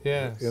intellectual.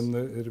 Yes.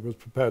 It was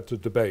prepared to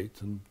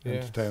debate and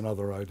entertain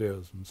other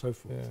ideas and so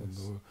forth. Yes. And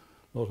there were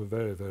a lot of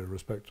very, very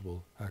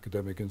respectable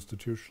academic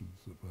institutions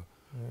that were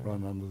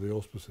run under the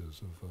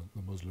auspices of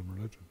the Muslim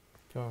religion.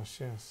 Gosh,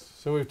 yes.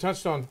 So we've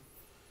touched on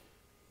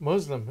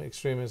Muslim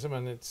extremism,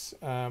 and it's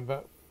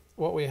but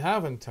what we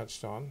haven't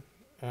touched on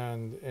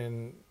and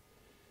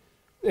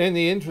in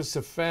the interests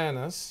of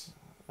fairness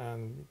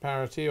and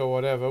parity or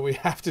whatever, we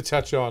have to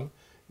touch on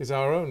is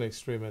our own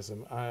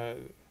extremism. I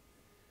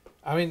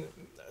mean,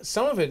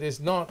 some of it is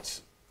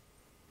not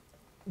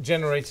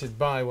generated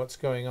by what's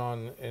going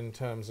on in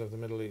terms of the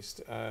Middle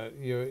East.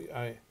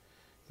 The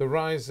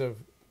rise of,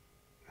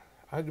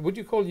 would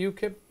you call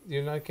UKIP, the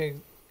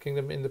United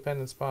Kingdom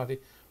Independence Party,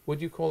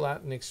 would you call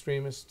that an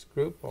extremist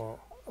group? Or?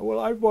 Well,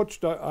 I've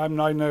watched, I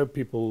know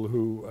people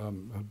who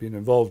have been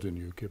involved in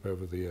UKIP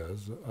over the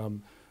years.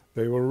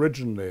 They were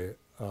originally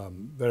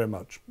very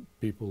much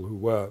people who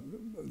were,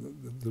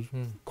 the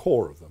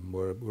core of them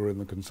were in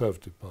the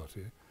Conservative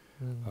Party,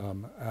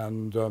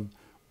 and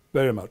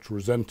very much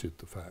resented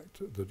the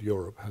fact that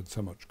Europe had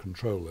so much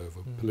control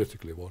over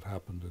politically what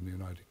happened in the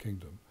United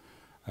Kingdom.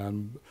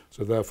 And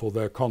so therefore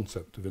their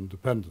concept of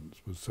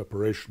independence was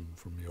separation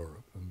from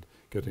Europe and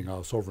getting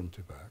our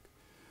sovereignty back.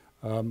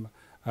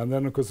 And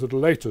then, of course, at a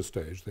later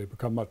stage, they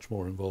become much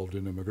more involved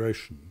in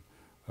immigration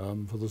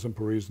for the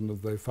simple reason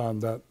that they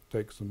found that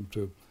takes them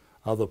to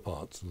other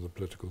parts of the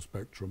political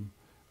spectrum,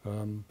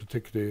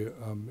 particularly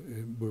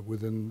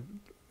within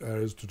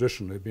areas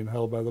traditionally been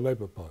held by the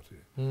Labour Party.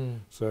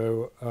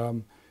 So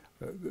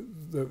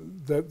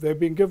they've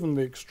been given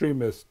the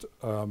extremist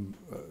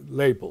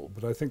label,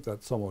 but I think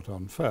that's somewhat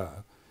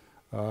unfair.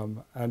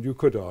 And you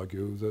could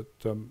argue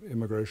that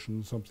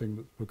immigration is something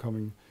that's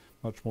becoming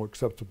much more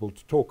acceptable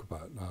to talk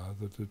about now,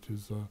 that it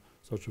is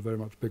such a very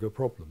much bigger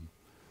problem.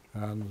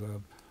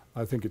 And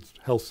I think it's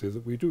healthy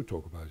that we do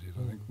talk about it.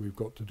 I think we've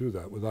got to do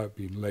that without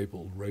being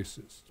labelled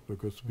racist,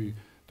 because we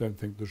don't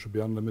think there should be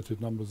unlimited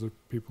numbers of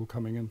people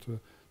coming into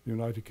the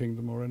United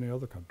Kingdom or any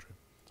other country.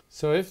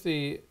 So if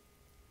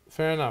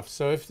fair enough,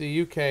 so if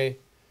the UK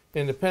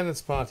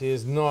Independence Party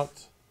is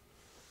not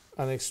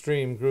an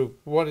extreme group,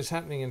 what is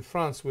happening in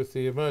France with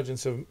the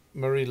emergence of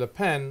Marine Le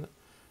Pen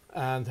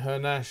and her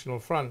National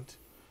Front,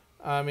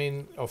 I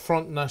mean, or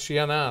Front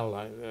National,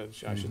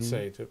 I should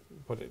say, to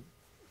put it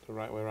the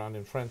right way around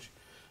in French,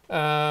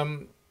 that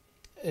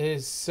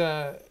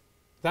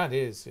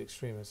is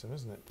extremism,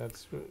 isn't it?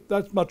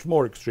 That's much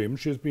more extreme.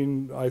 She's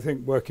been, I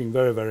think, working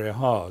very, very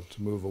hard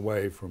to move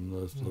away from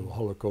the sort of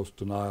Holocaust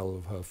denial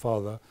of her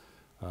father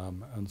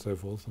and so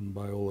forth, and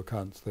by all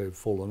accounts they've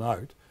fallen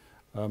out.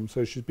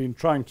 So she's been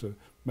trying to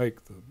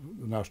make the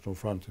National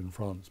Front in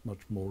France much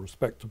more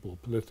respectable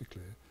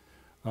politically.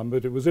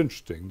 But it was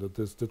interesting that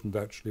this didn't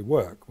actually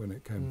work when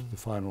it came to the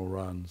final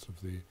rounds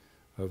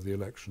of the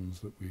elections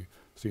that we've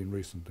seen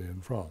recently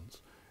in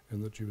France,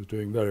 in that she was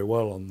doing very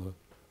well on the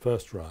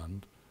first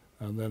round,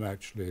 and then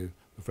actually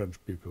the French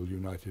people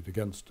united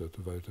against her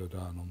to vote her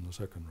down on the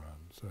second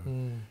round. So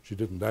she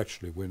didn't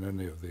actually win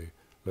any of the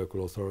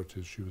local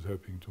authorities she was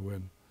hoping to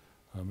win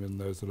in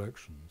those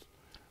elections.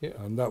 Yeah.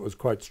 And that was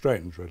quite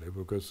strange, really,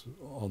 because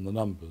on the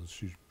numbers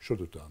she should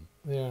have done.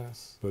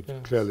 Yes. But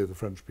clearly the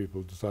French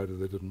people decided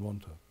they didn't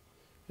want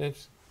her.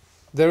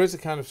 There is a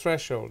kind of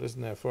threshold, isn't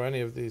there, for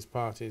any of these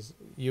parties,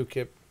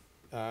 UKIP,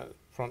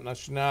 Front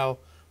National,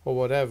 or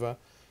whatever.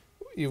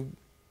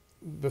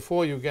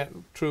 Before you get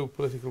true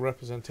political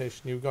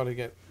representation, you've got to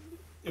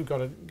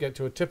get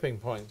to a tipping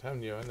point,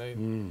 haven't you?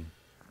 And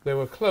they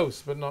were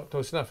close, but not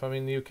close enough. I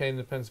mean, the UK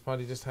Independence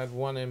Party just had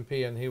one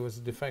MP, and he was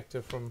a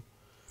defector from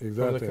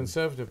the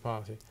Conservative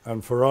Party.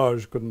 And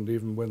Farage couldn't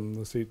even win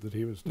the seat that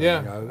he was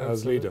standing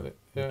as leader,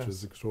 which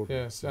is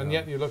extraordinary. Yes, and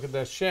yet you look at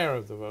their share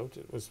of the vote;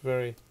 it was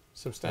very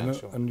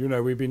substantial. And you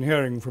know, we've been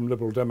hearing from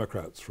Liberal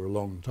Democrats for a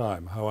long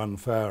time how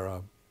unfair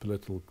our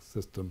political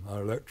system,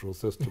 our electoral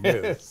system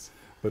is.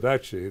 But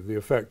actually, the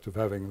effect of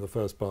having the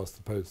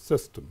first-past-the-post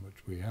system,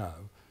 which we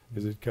have,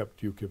 is it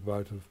kept UKIP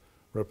out of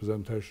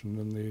representation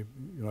in the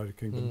United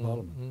Kingdom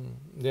Parliament.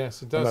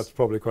 Yes, it does. And that's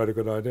probably quite a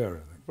good idea, I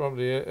think.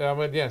 Probably, I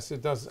mean, yes,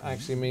 it does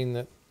actually mean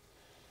that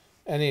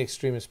any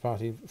extremist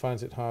party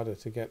finds it harder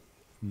to get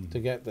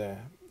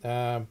there.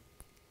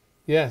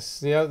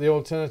 Yes, the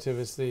alternative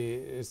is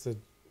the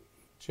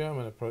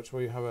German approach,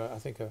 where you have I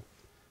think a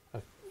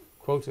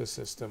quota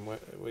system where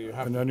you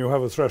have. And then you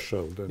have a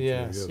threshold, don't you?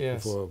 Yes.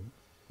 Before,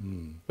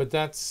 But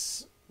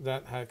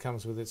that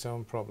comes with its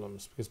own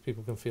problems, because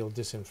people can feel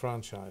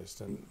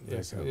disenfranchised, and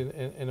yes,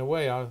 in a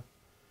way,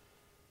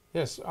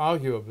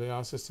 arguably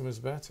our system is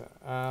better.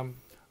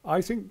 I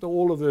think that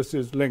all of this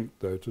is linked,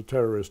 though, to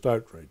terrorist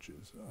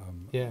outrages.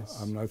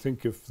 Yes. I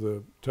think if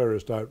the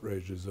terrorist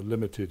outrages are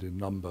limited in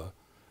number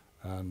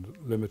and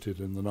limited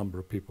in the number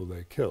of people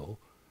they kill,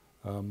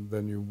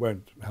 then you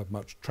won't have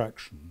much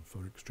traction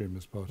for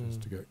extremist parties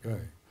to get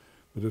going.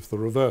 But if the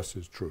reverse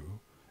is true,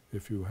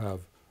 if you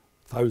have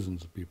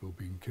thousands of people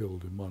being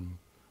killed in one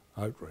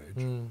outrage,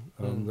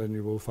 then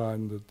you will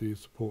find that the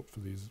support for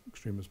these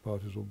extremist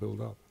parties will build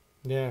up.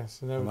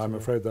 Yes, inevitably. And I'm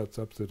afraid that's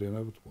absolutely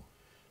inevitable.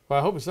 Well,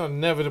 I hope it's not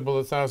inevitable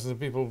that thousands of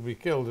people will be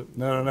killed.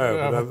 No,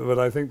 but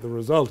I think the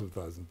result of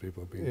thousands of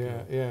people being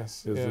killed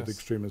is that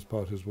extremist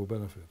parties will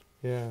benefit.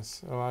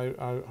 Yes, well,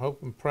 I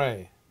hope and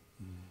pray.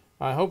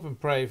 I hope and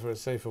pray for a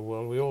safer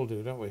world. We all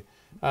do, don't we?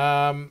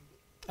 And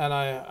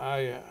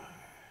I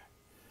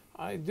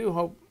do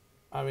hope.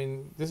 I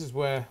mean, this is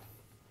where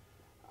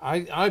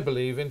I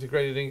believe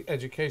integrated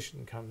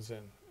education comes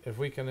in. If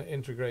we can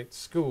integrate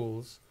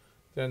schools,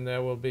 then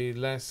there will be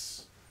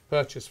less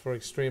purchase for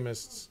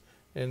extremists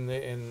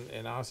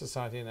in our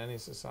society, in any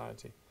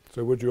society.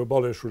 So would you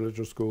abolish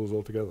religious schools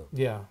altogether?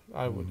 Yeah,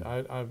 I would.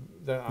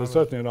 There's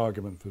certainly an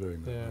argument for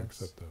doing that. Yes. I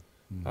accept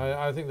that.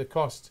 I think the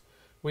cost,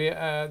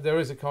 there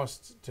is a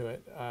cost to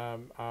it.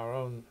 Our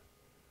own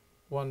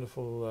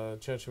wonderful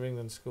Church of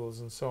England schools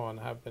and so on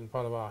have been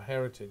part of our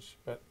heritage,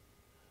 but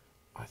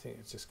I think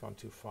it's just gone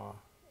too far.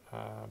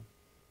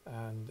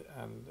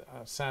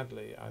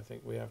 Sadly, I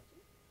think we have.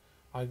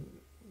 I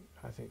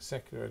think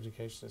secular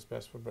education is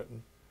best for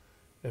Britain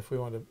if we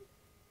want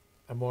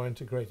a more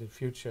integrated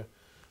future,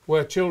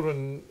 where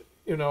children,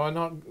 are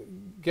not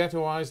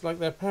ghettoized like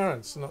their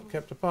parents, not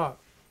kept apart.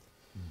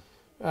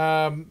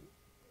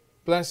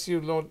 Bless you,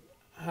 Lord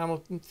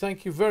Hamilton.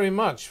 Thank you very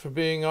much for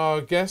being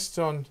our guest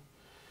on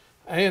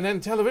A&N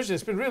Television.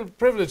 It's been a real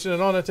privilege and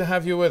an honour to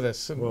have you with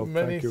us. And well,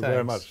 many thank you thanks.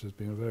 very much. It's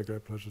been a very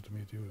great pleasure to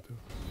meet you too.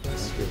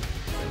 Bless you.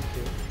 Thank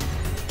you.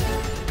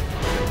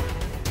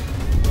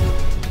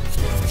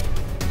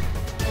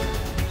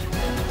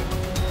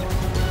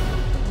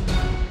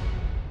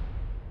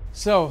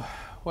 So,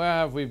 where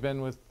have we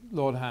been with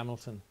Lord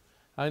Hamilton?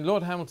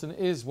 Lord Hamilton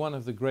is one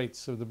of the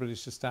greats of the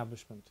British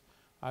establishment.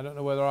 I don't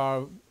know whether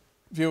our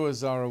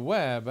viewers are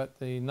aware, but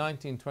the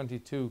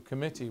 1922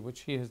 committee,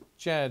 which he has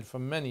chaired for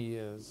many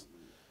years,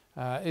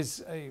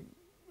 is a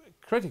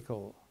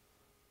critical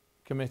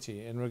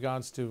committee in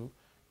regards to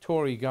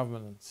Tory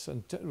governance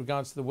and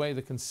regards to the way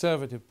the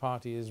Conservative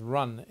Party is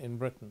run in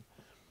Britain.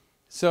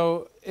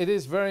 So it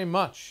is very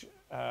much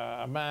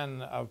a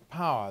man of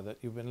power that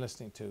you've been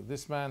listening to.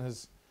 This man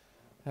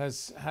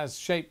has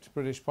shaped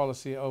British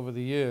policy over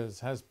the years,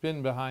 has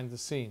been behind the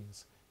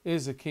scenes,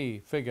 is a key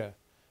figure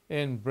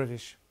in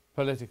British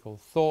political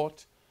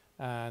thought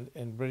and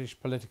in British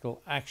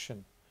political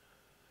action.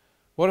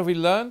 What have we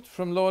learned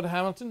from Lord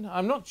Hamilton?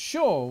 I'm not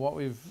sure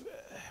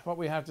what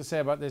we have to say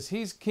about this.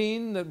 He's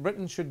keen that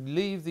Britain should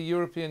leave the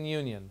European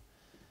Union,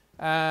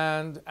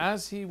 and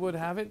as he would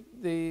have it,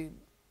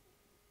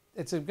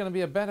 it's going to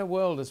be a better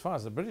world as far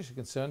as the British are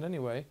concerned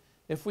anyway,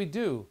 if we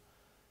do.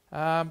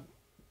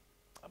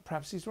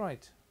 Perhaps he's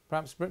right.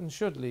 Perhaps Britain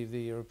should leave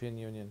the European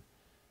Union.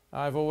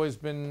 I've always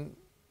been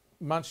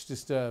much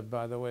disturbed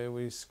by the way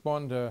we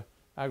squander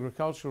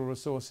agricultural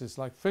resources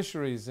like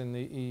fisheries in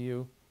the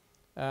EU,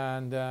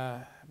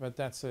 but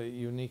that's a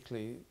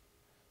uniquely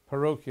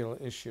parochial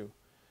issue.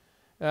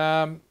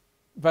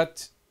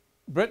 But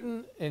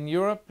Britain in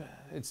Europe,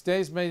 its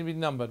days may be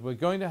numbered. We're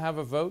going to have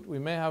a vote. We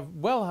may have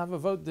a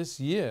vote this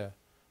year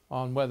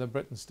on whether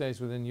Britain stays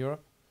within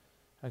Europe,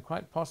 and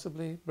quite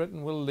possibly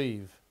Britain will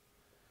leave.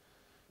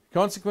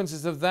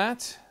 Consequences of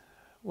that,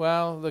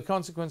 well, the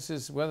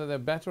consequences, whether they're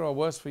better or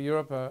worse for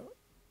Europe, are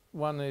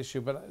one issue,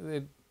 but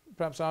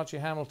perhaps Archie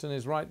Hamilton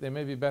is right, they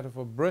may be better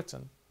for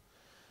Britain.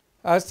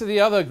 As to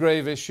the other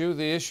grave issue,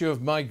 the issue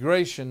of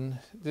migration,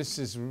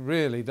 this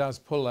really does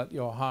pull at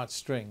your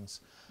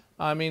heartstrings.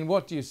 I mean,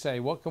 what do you say?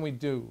 What can we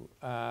do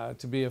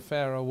to be a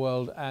fairer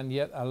world and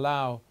yet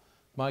allow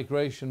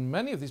migration?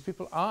 Many of these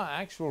people are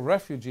actual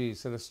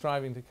refugees that are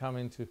striving to come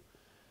into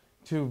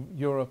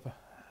Europe.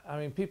 I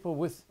mean, people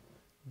with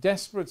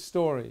desperate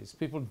stories,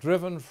 people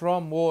driven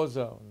from war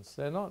zones.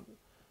 They're not,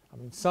 I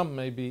mean, some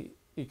may be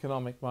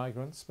economic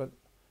migrants, but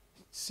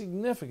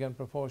significant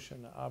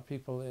proportion are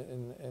people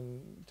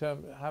in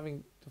terms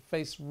having to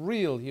face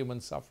real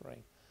human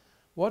suffering.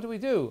 What do we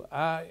do?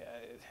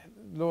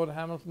 Lord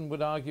Hamilton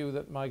would argue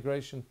that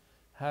migration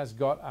has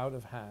got out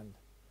of hand.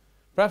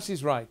 Perhaps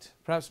he's right.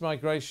 Perhaps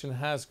migration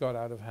has got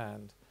out of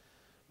hand.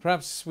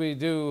 Perhaps we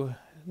do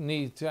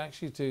need to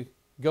actually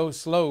go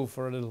slow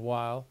for a little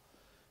while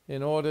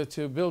in order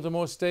to build a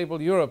more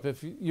stable Europe,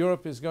 if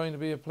Europe is going to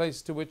be a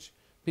place to which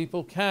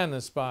people can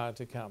aspire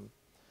to come.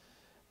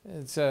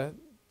 It's a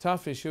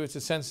tough issue, it's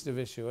a sensitive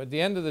issue. At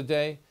the end of the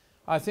day,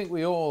 I think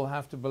we all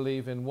have to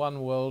believe in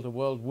one world, a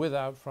world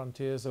without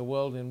frontiers, a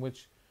world in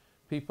which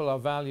people are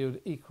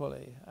valued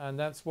equally, and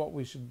that's what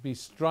we should be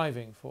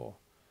striving for.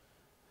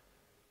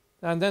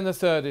 And then the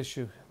third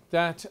issue,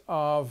 that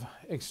of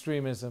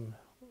extremism.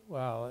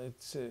 Well,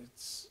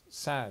 it's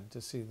sad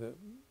to see the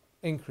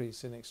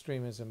increase in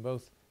extremism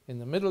both in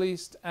the Middle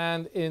East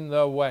and in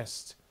the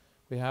West.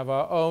 We have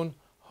our own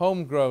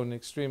homegrown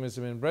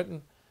extremism in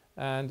Britain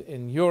and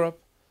in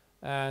Europe,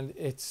 and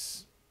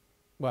it's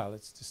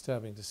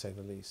disturbing to say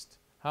the least.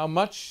 How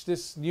much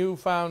this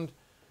newfound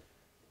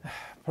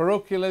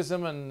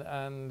parochialism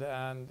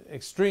and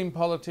extreme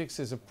politics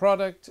is a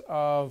product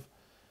of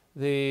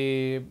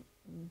the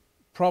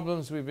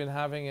problems we've been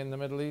having in the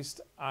Middle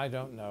East, I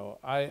don't know.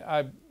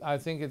 I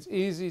think it's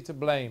easy to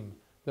blame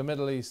the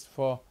Middle East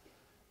for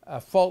a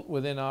fault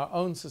within our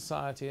own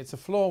society. It's a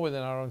flaw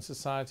within our own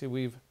society.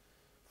 We've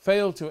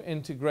failed to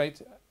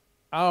integrate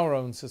our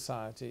own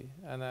society,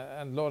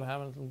 and Lord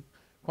Hamilton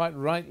quite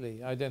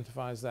rightly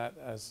identifies that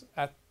as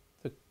at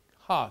the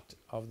heart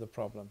of the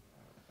problem.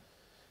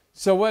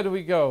 So where do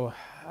we go?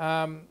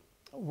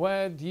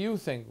 where do you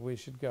think we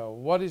should go?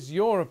 What is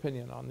your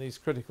opinion on these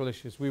critical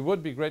issues? We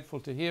would be grateful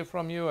to hear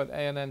from you at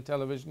ANN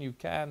Television. You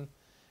can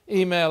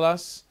email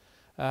us,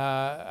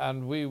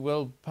 and we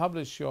will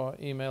publish your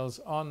emails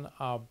on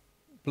our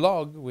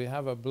blog. We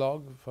have a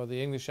blog for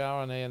the English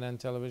Hour on ANN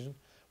Television.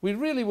 We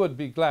really would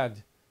be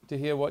glad to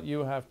hear what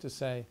you have to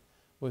say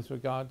with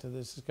regard to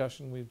this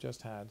discussion we've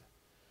just had.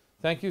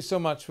 Thank you so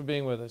much for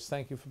being with us.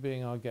 Thank you for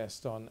being our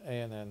guest on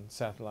ANN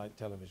Satellite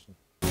Television.